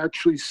I'm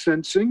actually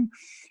sensing,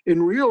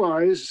 and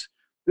realize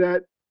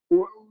that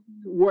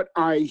what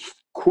I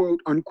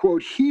quote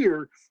unquote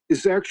hear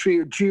is actually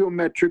a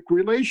geometric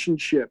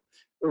relationship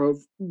of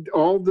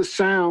all the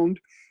sound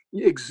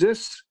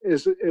exists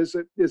as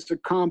a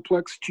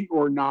complex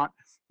or not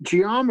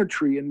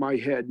geometry in my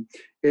head,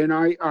 and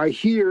I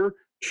hear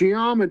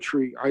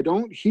geometry. I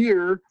don't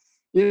hear,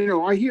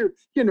 I hear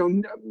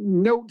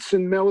notes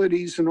and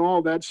melodies and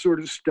all that sort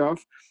of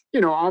stuff.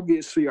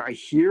 Obviously I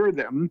hear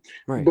them,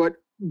 Right. but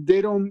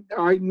they don't.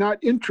 I'm not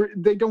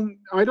They don't.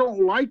 I don't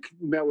like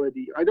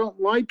melody. I don't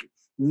like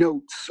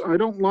notes. I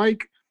don't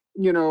like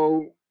you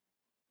know.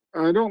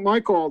 I don't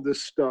like all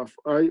this stuff.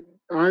 I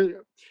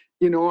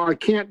I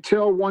can't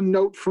tell one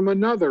note from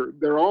another.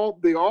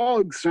 They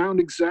all sound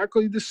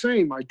exactly the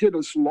same. I did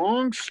this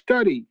long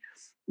study,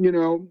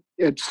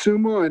 at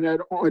Summa and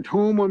at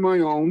home on my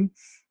own,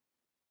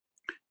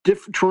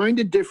 trying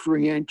to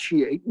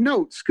differentiate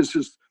notes,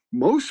 because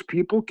most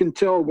people can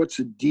tell what's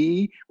a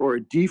D or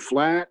a D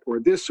flat or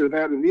this or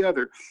that or the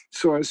other.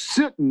 So I was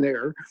sitting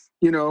there,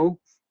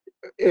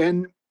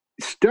 and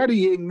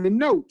studying the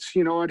notes.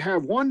 I'd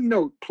have one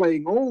note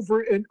playing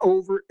over and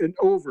over and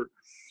over.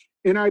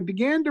 And I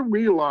began to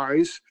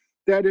realize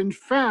that, in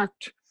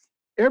fact,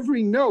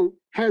 every note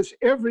has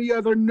every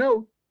other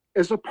note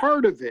as a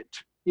part of it,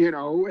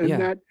 and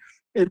Yeah.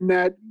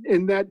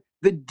 that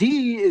the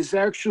D is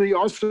actually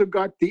also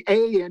got the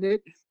A in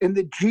it, and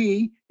the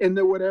G and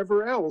the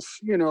whatever else,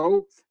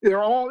 they're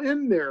all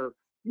in there,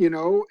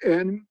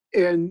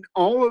 and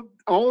all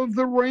of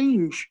the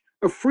range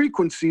of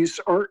frequencies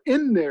are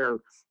in there,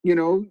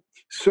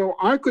 so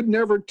I could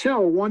never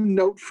tell one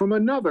note from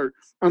another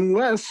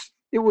unless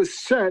it was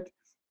set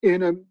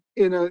in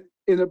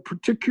a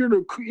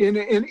particular in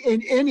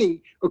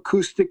any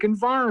acoustic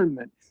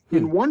environment.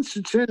 And once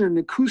it's in an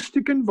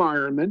acoustic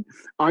environment,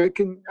 I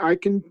can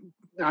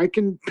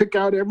pick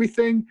out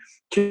everything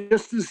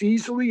just as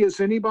easily as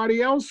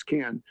anybody else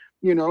can.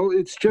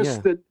 It's just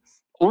Yeah. that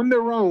on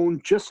their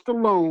own, just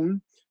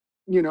alone,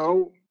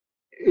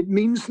 it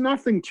means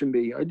nothing to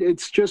me.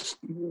 It's just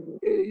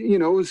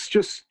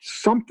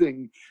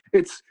something.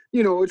 It's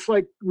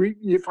like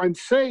if I'm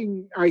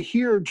saying I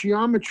hear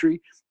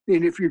geometry,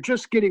 and if you're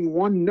just getting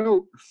one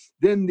note,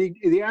 then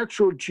the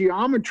actual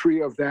geometry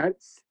of that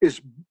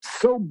is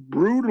so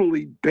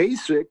brutally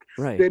basic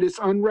Right. that it's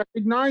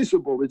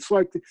unrecognizable. It's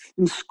like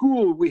in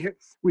school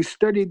we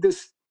studied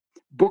this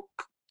book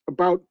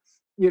about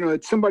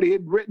somebody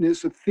had written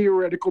as a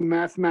theoretical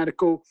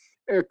mathematical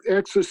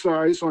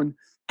exercise on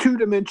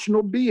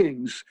two-dimensional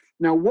beings.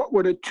 Now, what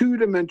would a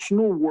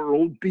two-dimensional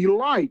world be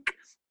like?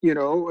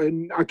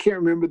 And I can't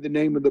remember the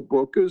name of the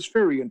book. It was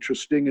very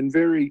interesting and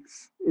very,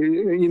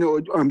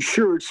 I'm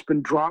sure it's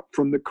been dropped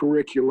from the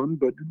curriculum,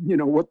 but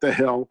what the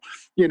hell,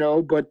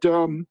 but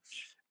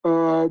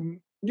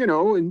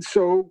and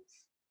so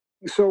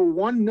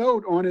one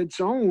note on its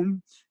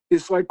own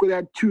is like with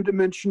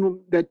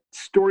that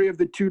story of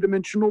the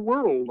two-dimensional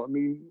world. I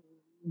mean,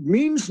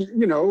 means,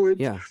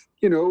 Yeah.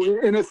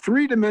 in a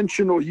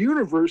three-dimensional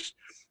universe,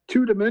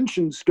 two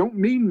dimensions don't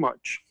mean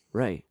much.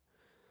 Right.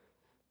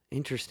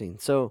 Interesting.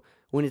 So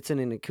when it's in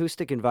an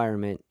acoustic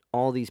environment,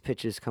 all these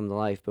pitches come to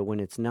life, but when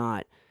it's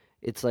not,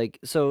 it's like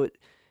so.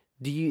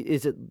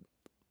 Is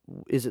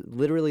it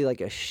literally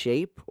like a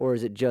shape, or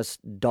is it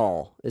just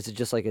dull? Is it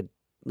just like a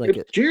like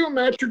It's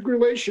geometric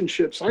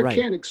relationships. I right,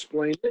 can't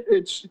explain it.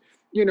 It's,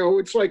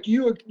 it's like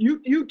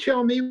you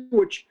tell me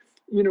what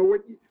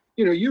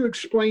you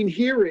explain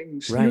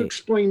hearings, you right,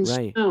 explain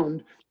right,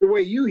 sound the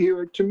way you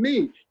hear it to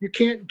me. You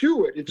can't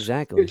do it.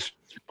 exactly. It's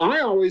I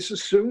always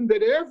assumed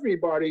that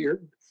everybody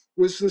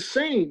was the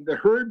same, that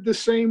heard the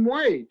same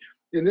way.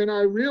 And then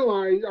I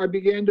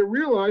began to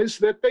realize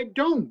that they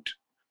don't,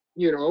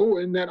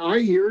 and that I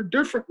hear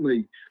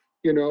differently,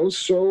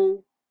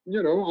 so,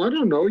 I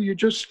don't know.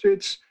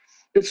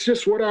 It's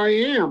just what I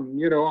am.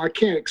 I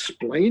can't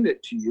explain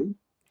it to you.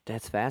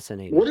 That's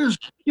fascinating. What is,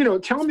 tell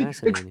That's me,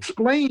 fascinating.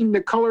 explain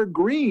the color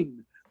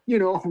green.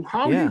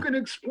 How are you Yeah, going to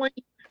explain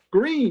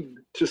green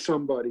to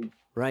somebody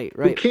right,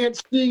 who right.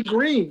 can't see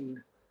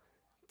green?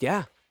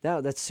 Yeah,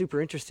 that's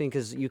super interesting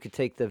because you could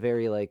take the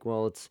very like,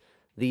 well, it's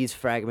these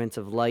fragments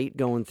of light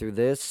going through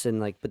this, and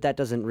like, but that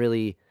doesn't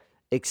really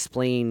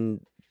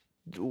explain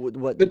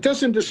what. It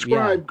doesn't Yeah,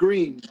 describe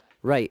green.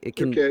 right. It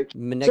can Okay.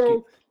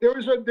 manipulate.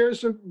 So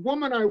there's a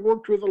woman I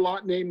worked with a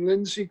lot named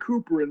Lindsay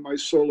Cooper in my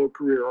solo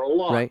career, a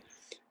lot. Right.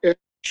 And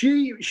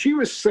she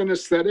was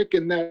synesthetic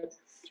in that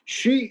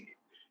she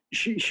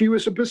she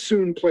was a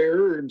bassoon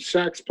player and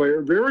sax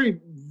player, very,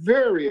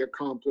 very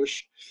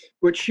accomplished,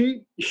 but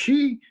she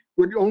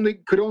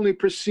could only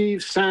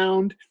perceive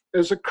sound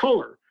as a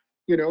color,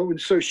 and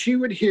so she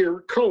would hear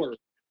color.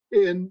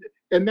 And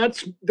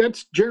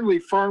that's generally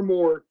far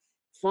more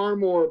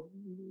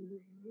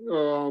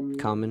um,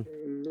 Common.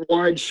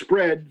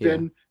 widespread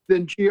Yeah.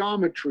 than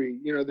geometry,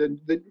 than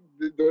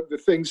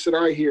the things that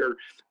I hear.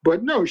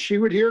 But no, she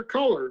would hear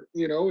color,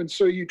 and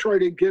so you try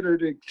to get her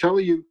to tell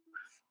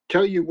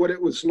you what it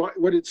was like,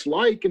 what it's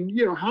like, and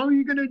how are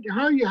you gonna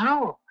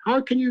how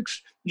can you?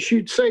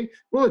 She'd say,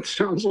 well, it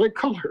sounds like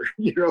color,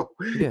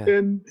 Yeah.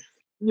 and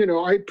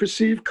I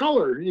perceive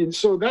color, and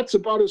so that's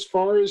about as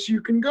far as you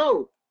can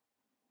go.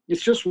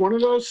 It's just one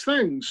of those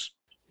things.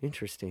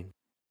 Interesting.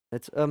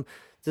 That's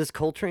does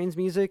Coltrane's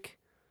music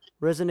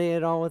resonate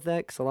at all with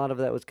that? Because a lot of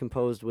that was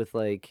composed with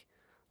like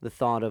the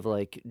thought of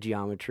like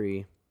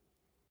geometry.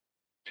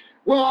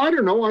 Well, I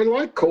don't know. I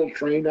like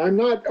Coltrane. I'm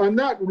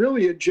not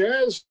really a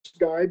jazz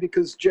guy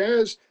because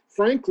jazz,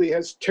 frankly,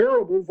 has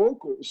terrible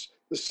vocals.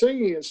 The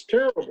singing is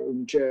terrible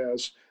in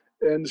jazz,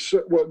 and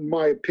so, well, in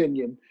my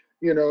opinion,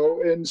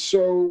 and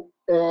so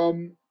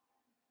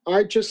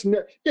I just,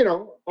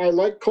 I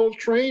like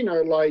Coltrane.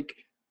 I like,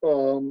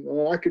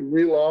 I could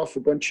reel off a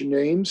bunch of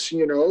names,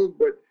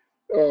 but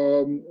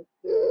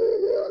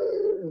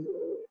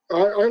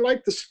I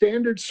like the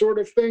standard sort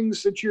of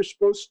things that you're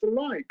supposed to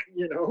like,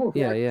 Yeah,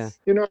 like, yeah.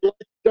 like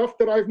stuff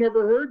that I've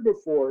never heard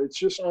before. It's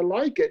just, I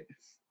like it,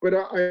 but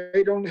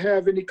I don't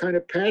have any kind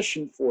of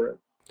passion for it.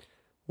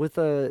 With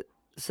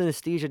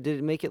synesthesia, did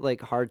it make it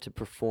like hard to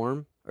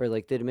perform, or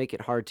like did it make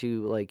it hard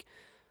to like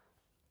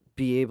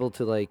be able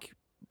to like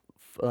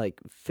like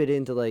fit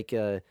into like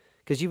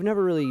because you've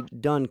never really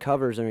done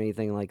covers or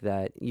anything like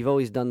that. You've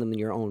always done them in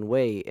your own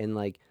way, and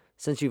like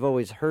since you've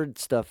always heard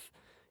stuff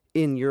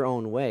in your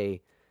own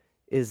way,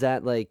 is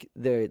that like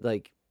they're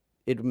like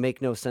it'd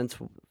make no sense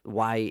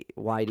why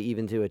to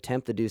even to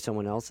attempt to do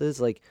someone else's?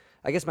 Like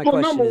I guess my Well,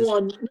 question is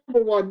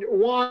number one,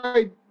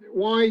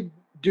 why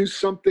do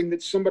something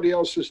that somebody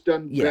else has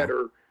done yeah,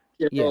 better?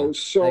 yeah, I agree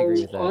So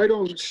with that. I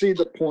don't see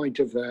the point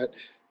of that.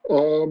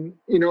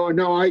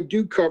 Now I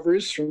do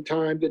covers from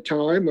time to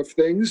time of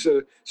things,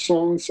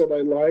 songs that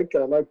I like.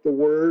 I like the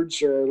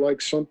words or I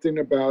like something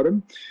about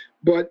them,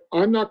 but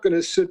I'm not going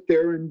to sit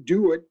there and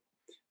do it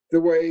the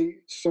way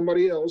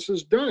somebody else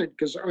has done it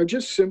because I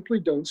just simply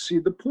don't see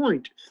the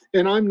point.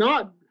 And I'm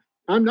not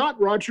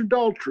Roger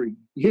Daltrey,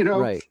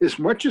 Right. as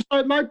much as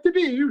I'd like to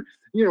be.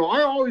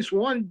 I always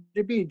wanted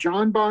to be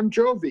John Bon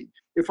Jovi.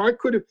 If I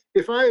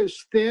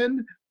was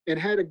thin and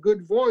had a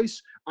good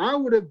voice, I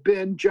would have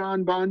been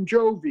John Bon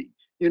Jovi,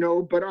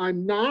 but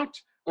I'm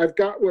not. I've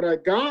got what I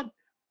got.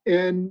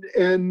 And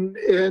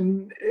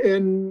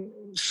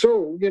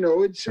so,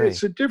 Right.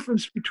 it's a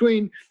difference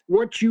between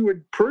what you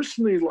would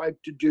personally like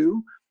to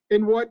do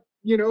and what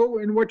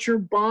your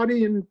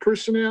body and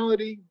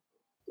personality. Can.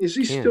 Is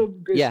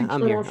Yeah, he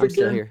I'm cut here. off I'm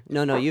still again? here.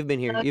 No, no, you've been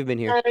here. You've been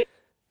here.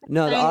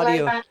 No,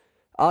 the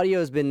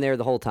audio's been there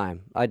the whole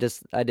time. I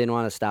didn't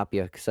want to stop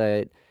you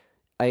because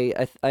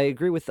I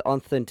agree with the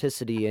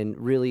authenticity and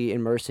really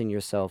immersing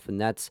yourself,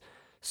 and that's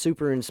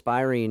super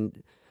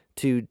inspiring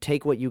to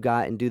take what you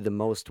got and do the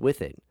most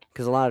with it.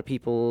 Because a lot of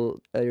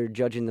people are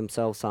judging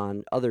themselves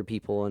on other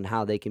people and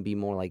how they can be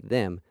more like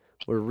them.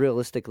 Where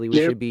realistically, we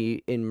Yep. should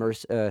be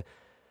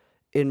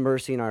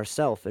immersing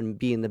ourselves and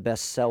being the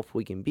best self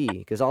we can be.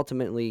 Because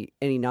ultimately,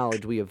 any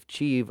knowledge we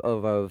achieve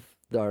of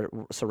our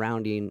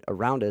surrounding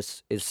around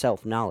us is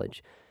self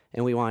knowledge,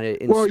 and we want to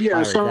Well,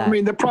 yeah. inspire So I that.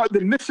 mean,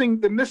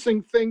 the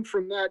missing thing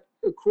from that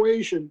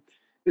equation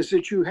is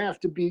that you have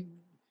to be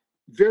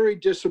very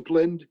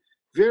disciplined,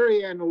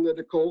 very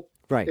analytical,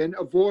 Right. and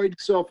avoid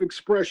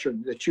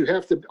self-expression. That you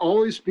have to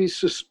always be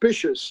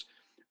suspicious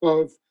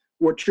of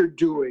what you're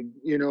doing,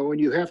 and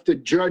you have to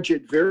judge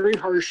it very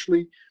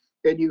harshly,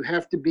 and you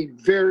have to be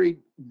very,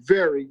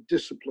 very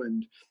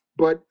disciplined.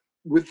 But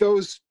with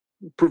those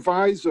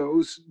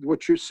provisos,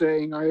 what you're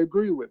saying, I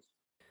agree with.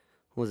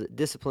 Was it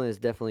discipline is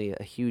definitely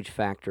a huge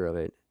factor of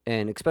it,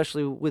 and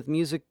especially with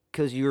music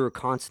because you're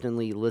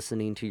constantly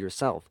listening to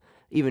yourself.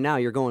 Even now,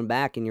 you're going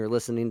back and you're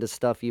listening to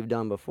stuff you've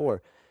done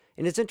before,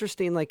 and it's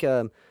interesting, like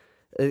kind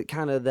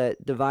of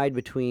that divide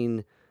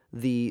between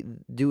the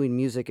doing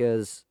music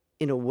as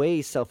in a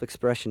way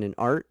self-expression and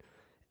art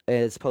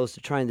as opposed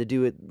to trying to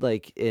do it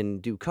like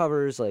and do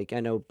covers. Like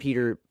I know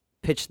Peter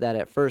pitched that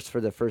at first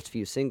for the first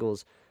few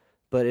singles,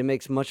 but it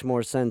makes much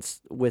more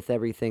sense with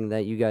everything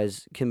that you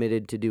guys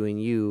committed to doing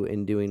you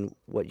and doing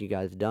what you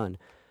guys done.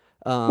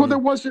 Well, there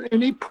Um, wasn't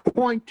any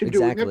point to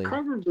doing a exactly.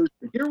 cover version.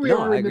 Here we No,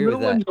 are I in the agree with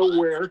middle that. of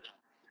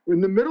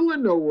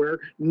nowhere,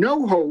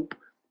 no hope.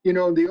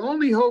 The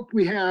only hope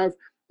we have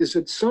is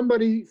that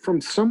somebody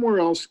from somewhere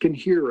else can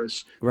hear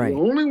us. The Right.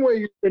 only way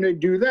you're going to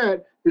do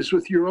that is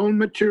with your own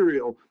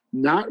material,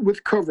 not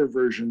with cover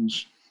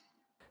versions.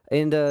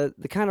 And to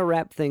kind of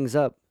wrap things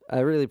up, I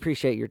really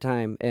appreciate your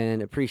time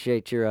and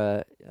appreciate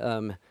your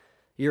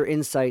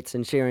insights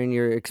and sharing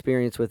your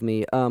experience with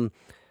me.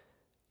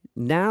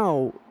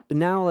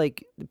 Now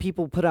like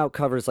people put out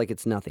covers like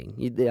it's nothing.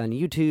 On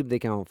YouTube, they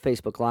can on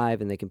Facebook Live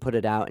and they can put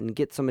it out and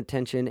get some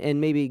attention and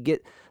maybe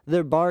get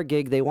their bar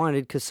gig they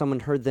wanted because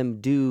someone heard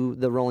them do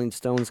the Rolling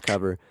Stones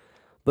cover.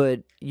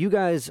 But you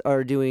guys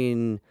are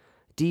doing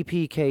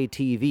DPK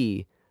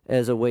TV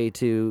as a way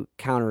to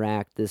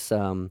counteract this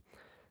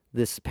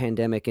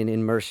pandemic and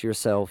immerse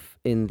yourself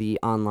in the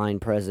online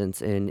presence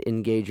and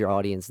engage your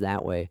audience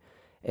that way.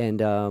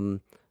 And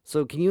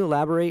so, can you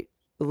elaborate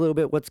a little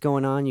bit what's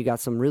going on? You got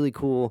some really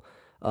cool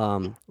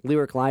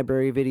lyric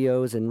library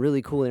videos and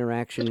really cool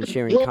interaction and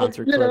sharing Well,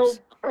 concert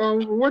clips.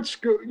 what's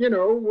good,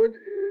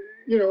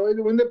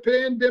 when the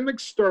pandemic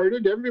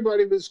started,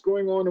 everybody was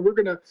going on, and we're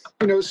going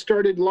to,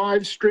 started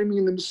live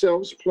streaming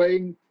themselves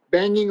playing,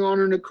 banging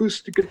on an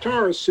acoustic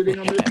guitar, sitting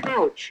on their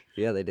couch.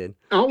 Yeah, they did.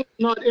 I was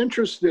not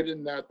interested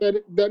in that.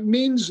 That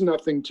means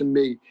nothing to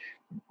me.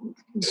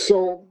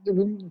 So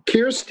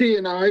Kirsty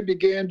and I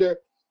began to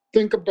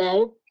think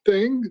about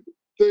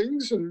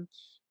things and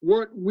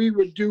what we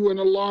would do in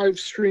a live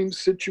stream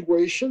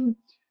situation.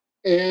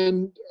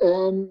 And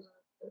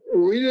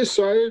we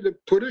decided to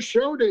put a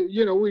show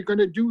we're going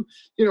to do,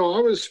 I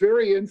was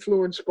very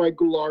influenced by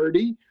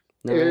Goulardi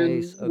and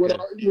Nice.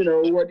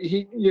 Okay. what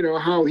he,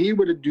 how he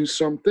would do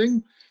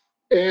something.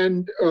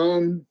 And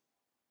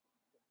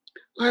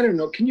I don't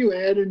know, can you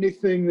add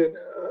anything that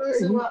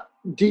So what?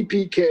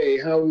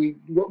 DPK,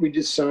 what we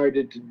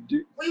decided to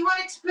do? We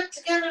wanted to put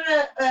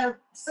together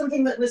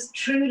something that was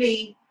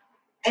truly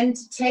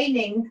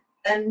entertaining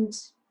and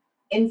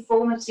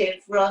informative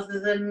rather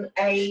than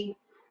a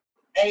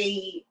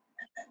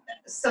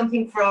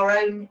something for our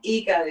own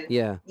ego.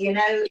 Yeah.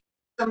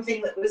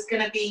 Something that was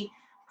going to be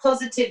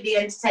positively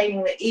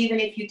entertaining, that even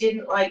if you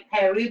didn't like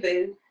Pere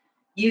Ubu,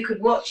 you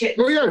could watch it.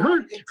 Oh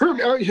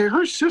yeah,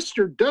 her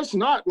sister does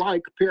not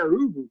like Pere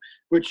Ubu,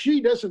 but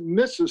she doesn't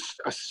miss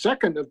a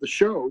second of the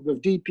show, the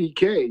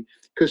DPK,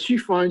 because she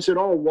finds it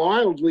all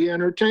wildly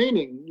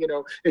entertaining,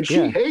 and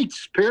she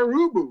hates Pere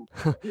Ubu,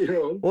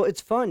 Well,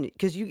 it's fun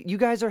because you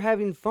guys are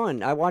having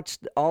fun. I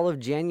watched all of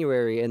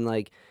January and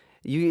like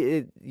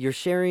you're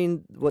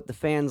sharing what the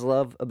fans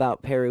love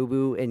about Pere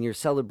Ubu and you're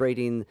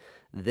celebrating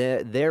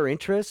their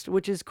interest,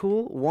 which is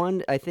cool.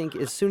 One, I think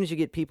as soon as you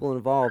get people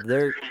involved,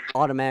 they're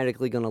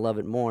automatically gonna love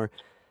it more.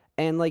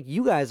 And like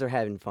you guys are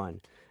having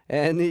fun,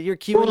 and you're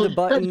cueing the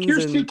buttons.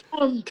 Kirsty,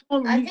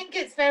 I think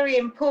it's very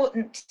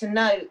important to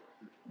note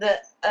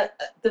that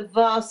the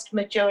vast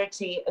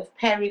majority of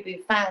Pere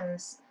Ubu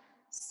fans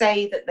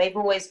say that they've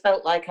always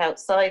felt like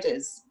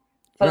outsiders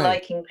for Right.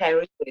 liking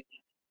Pere Ubu,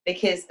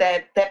 because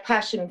their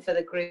passion for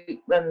the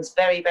group runs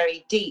very,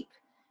 very deep.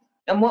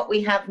 And what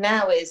we have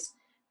now is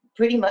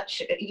pretty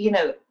much,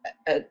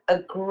 a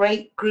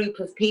great group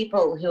of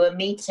people who are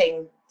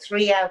meeting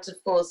 3 out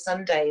of 4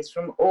 Sundays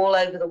from all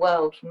over the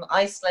world, from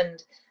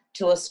Iceland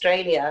to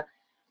Australia,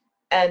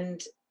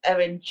 and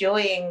are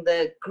enjoying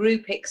the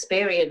group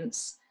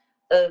experience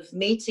of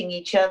meeting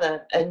each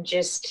other and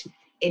just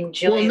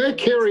enjoying. Well, and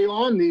they carry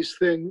on these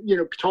things,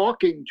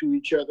 talking to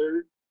each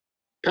other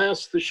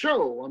past the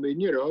show. I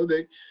mean,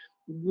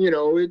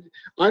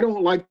 I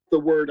don't like the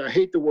word, I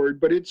hate the word,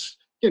 but it's,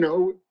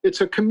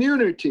 it's a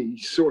community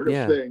sort of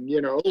thing,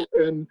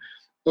 and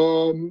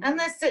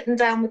they're sitting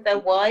down with their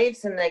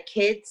wives and their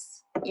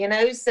kids,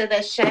 so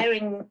they're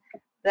sharing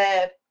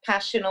their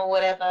passion or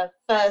whatever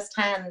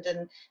firsthand.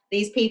 And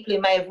these people who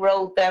may have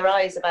rolled their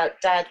eyes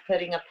about Dad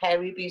putting a Pere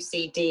Ubu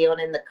CD on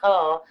in the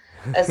car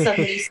are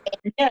suddenly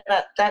saying,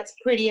 yeah, that's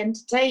pretty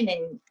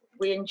entertaining.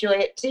 We enjoy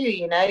it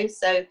too,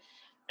 So,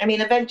 I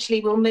mean,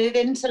 eventually we'll move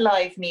into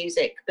live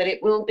music, but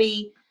it will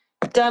be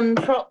done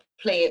properly.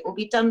 It will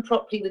be done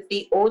properly with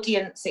the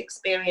audience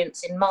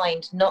experience in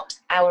mind, not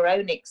our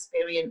own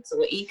experience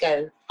or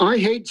ego. I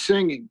hate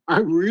singing. I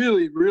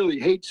really, really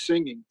hate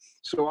singing.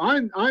 So I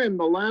am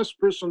the last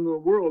person in the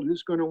world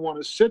who's going to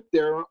want to sit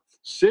there,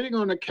 sitting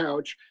on a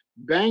couch,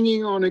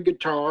 banging on a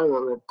guitar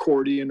or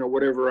accordion or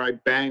whatever I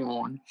bang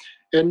on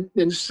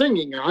and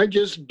singing. I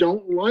just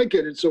don't like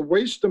it. It's a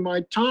waste of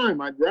my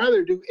time. I'd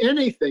rather do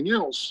anything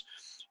else,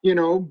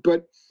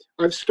 but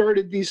I've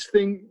started these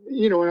things,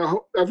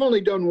 and I've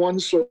only done one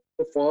so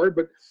far,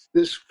 but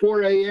this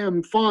 4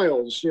 a.m.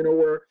 files,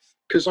 where,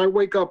 because I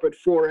wake up at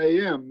 4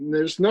 a.m. and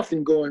there's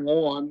nothing going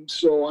on.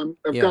 So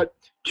I've got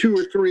 2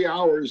 or 3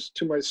 hours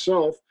to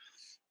myself,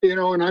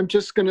 and I'm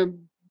just going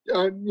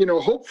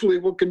to, hopefully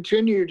we'll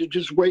continue to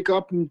just wake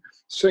up and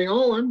say,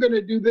 oh, I'm going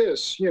to do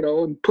this,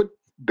 and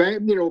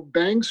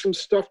bang some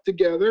stuff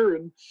together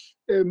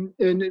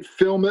and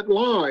film it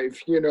live,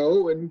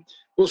 and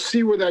we'll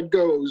see where that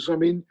goes. I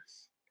mean,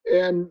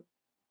 and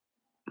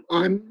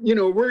I'm,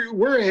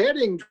 we're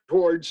heading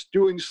towards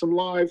doing some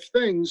live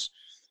things,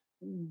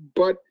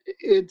 but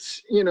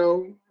it's,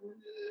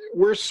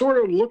 we're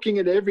sort of looking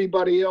at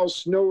everybody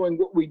else knowing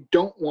what we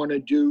don't want to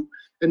do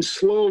and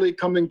slowly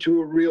coming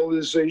to a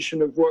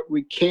realization of what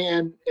we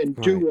can and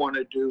do want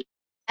to do.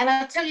 And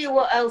I'll tell you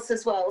what else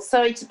as well.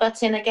 Sorry to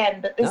butt in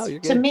again, but this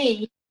to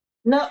me,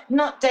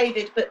 not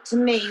David, but to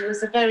me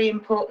was a very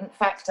important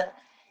factor,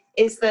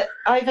 is that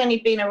I've only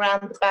been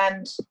around the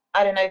band,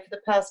 I don't know, for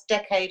the past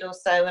decade or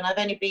so, and I've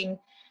only been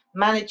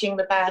managing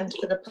the band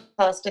for the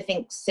past, I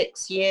think,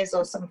 6 years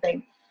or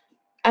something.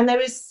 And there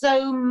is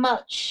so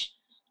much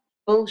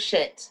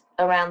bullshit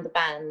around the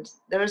band.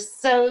 There are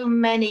so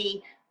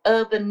many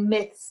urban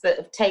myths that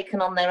have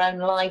taken on their own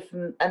life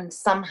and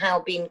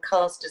somehow been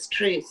cast as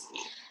truth.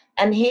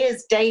 And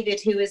here's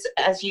David, who is,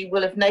 as you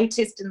will have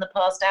noticed in the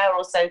past hour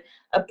or so,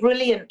 a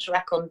brilliant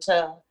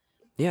raconteur,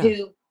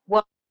 who,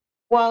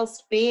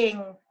 whilst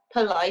being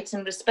polite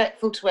and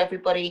respectful to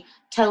everybody,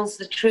 tells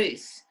the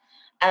truth.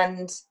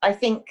 And I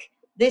think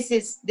this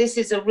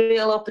is a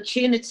real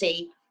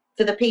opportunity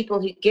for the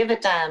people who give a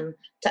damn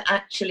to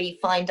actually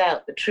find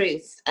out the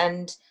truth.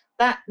 And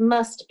that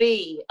must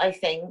be, I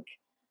think,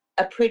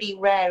 a pretty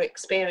rare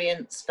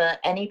experience for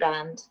any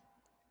band.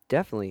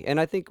 Definitely. And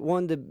I think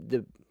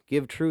to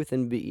give truth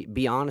and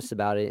be honest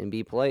about it and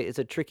be polite, it's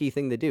a tricky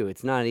thing to do.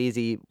 It's not an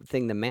easy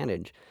thing to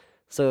manage.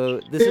 So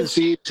it's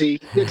easy.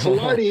 It's a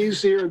lot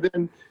easier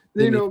than,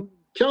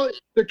 Kelly,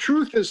 the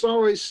truth is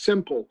always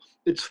simple.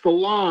 It's the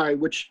lie,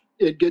 which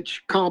it gets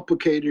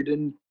complicated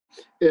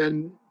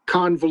and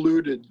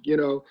convoluted,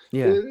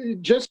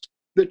 just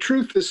the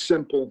truth is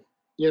simple.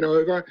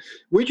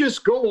 We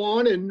just go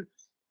on and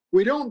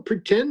we don't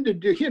pretend to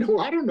do,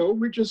 I don't know.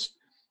 We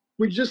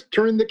just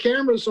turn the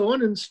cameras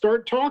on and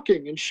start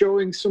talking and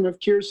showing some of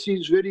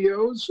Kirsty's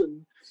videos.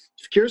 And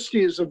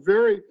Kirsty is a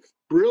very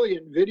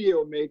brilliant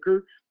video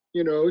maker.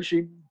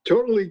 She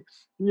totally,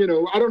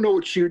 I don't know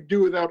what she would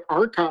do without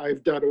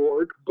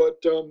archive.org,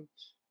 but,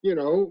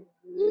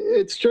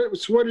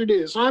 it's what it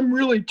is. I'm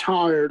really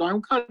tired. I'm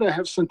going to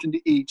have something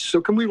to eat.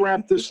 So can we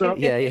wrap this up?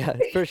 Yeah,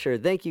 for sure.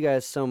 Thank you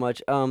guys so much.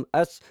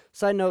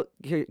 Side note,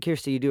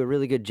 Kirsty, you do a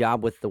really good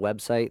job with the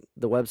website.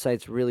 The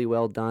website's really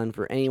well done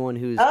for anyone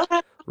who's...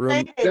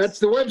 That's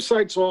the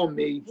website's all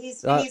me.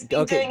 He's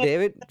okay,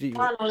 David,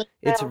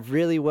 it's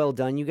really well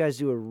done. You guys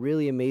do a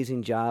really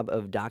amazing job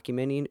of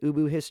documenting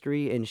Ubu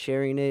history and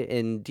sharing it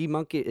and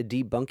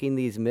debunking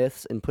these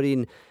myths and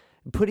putting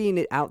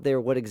it out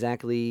there what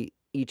exactly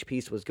each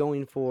piece was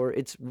going for.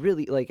 It's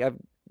really, I've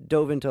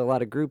dove into a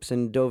lot of groups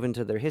and dove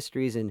into their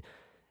histories, and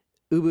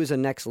Ubu's a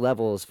next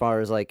level as far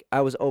as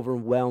I was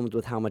overwhelmed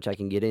with how much I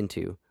can get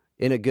into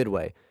in a good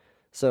way.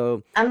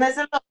 So, and there's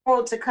a lot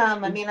more to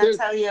come. I mean, I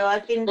tell you,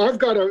 I've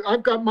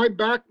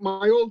got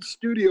my old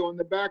studio in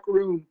the back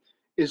room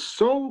is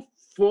so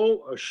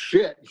full of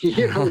shit,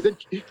 that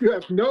you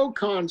have no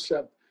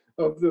concept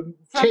of the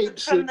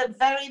tapes. From the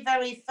very,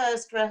 very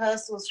first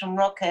rehearsals from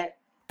Rocket.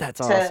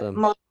 That's awesome. To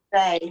modern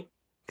day,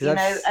 and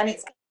it's going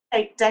to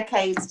take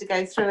decades to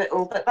go through it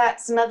all. But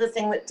that's another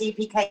thing that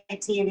DPK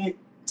TV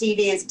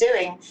is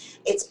doing.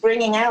 It's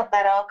bringing out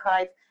that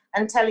archive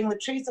and telling the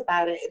truth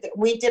about it.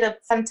 We did a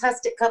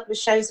fantastic couple of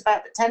shows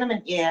about the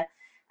Tenement year,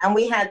 and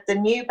we had the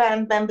new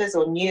band members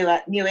or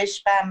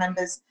newish band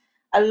members,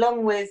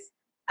 along with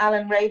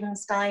Alan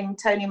Ravenstein,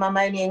 Tony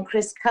Marmoni, and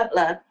Chris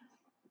Cutler,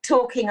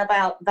 talking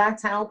about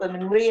that album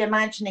and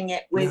reimagining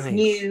it with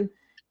new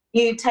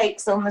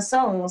takes on the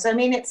songs. I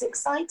mean, it's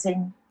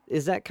exciting.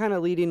 Is that kind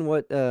of leading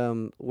what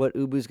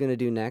Ubu's going to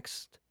do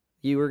next?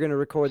 You were going to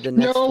record the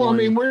next one. No, I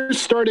mean, we're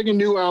starting a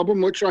new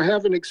album, which I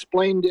haven't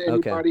explained to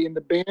anybody in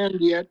the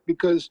band yet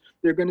because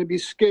they're going to be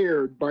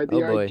scared by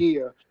the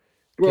idea.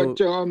 But,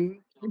 there'll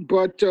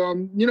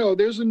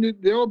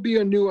be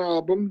a new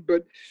album.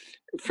 But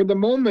for the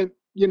moment,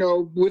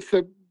 with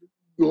the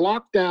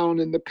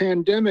lockdown and the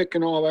pandemic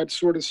and all that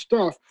sort of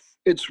stuff,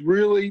 it's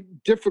really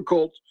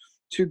difficult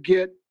to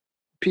get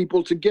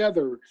people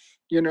together,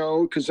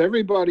 because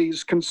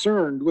everybody's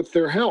concerned with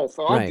their health,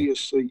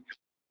 obviously. Right.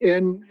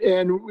 And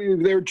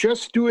they're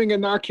just doing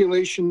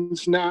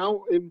inoculations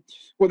now.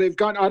 They've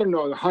got, I don't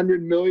know,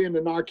 100 million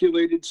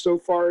inoculated so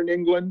far in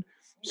England.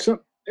 So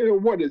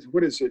what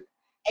is it?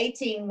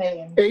 18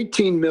 million.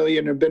 18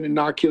 million have been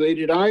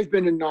inoculated. I've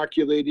been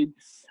inoculated.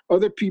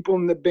 Other people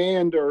in the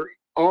band are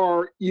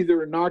are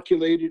either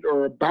inoculated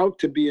or about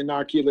to be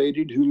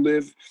inoculated who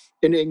live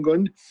in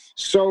England.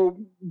 So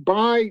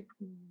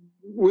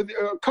with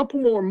a couple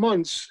more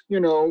months,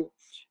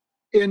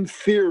 in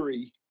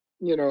theory,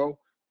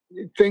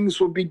 things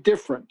will be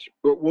different,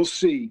 but we'll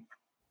see.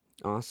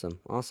 Awesome.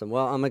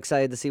 Well, I'm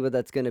excited to see what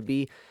that's going to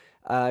be.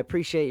 I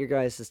appreciate your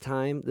guys'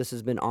 time. This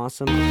has been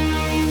awesome.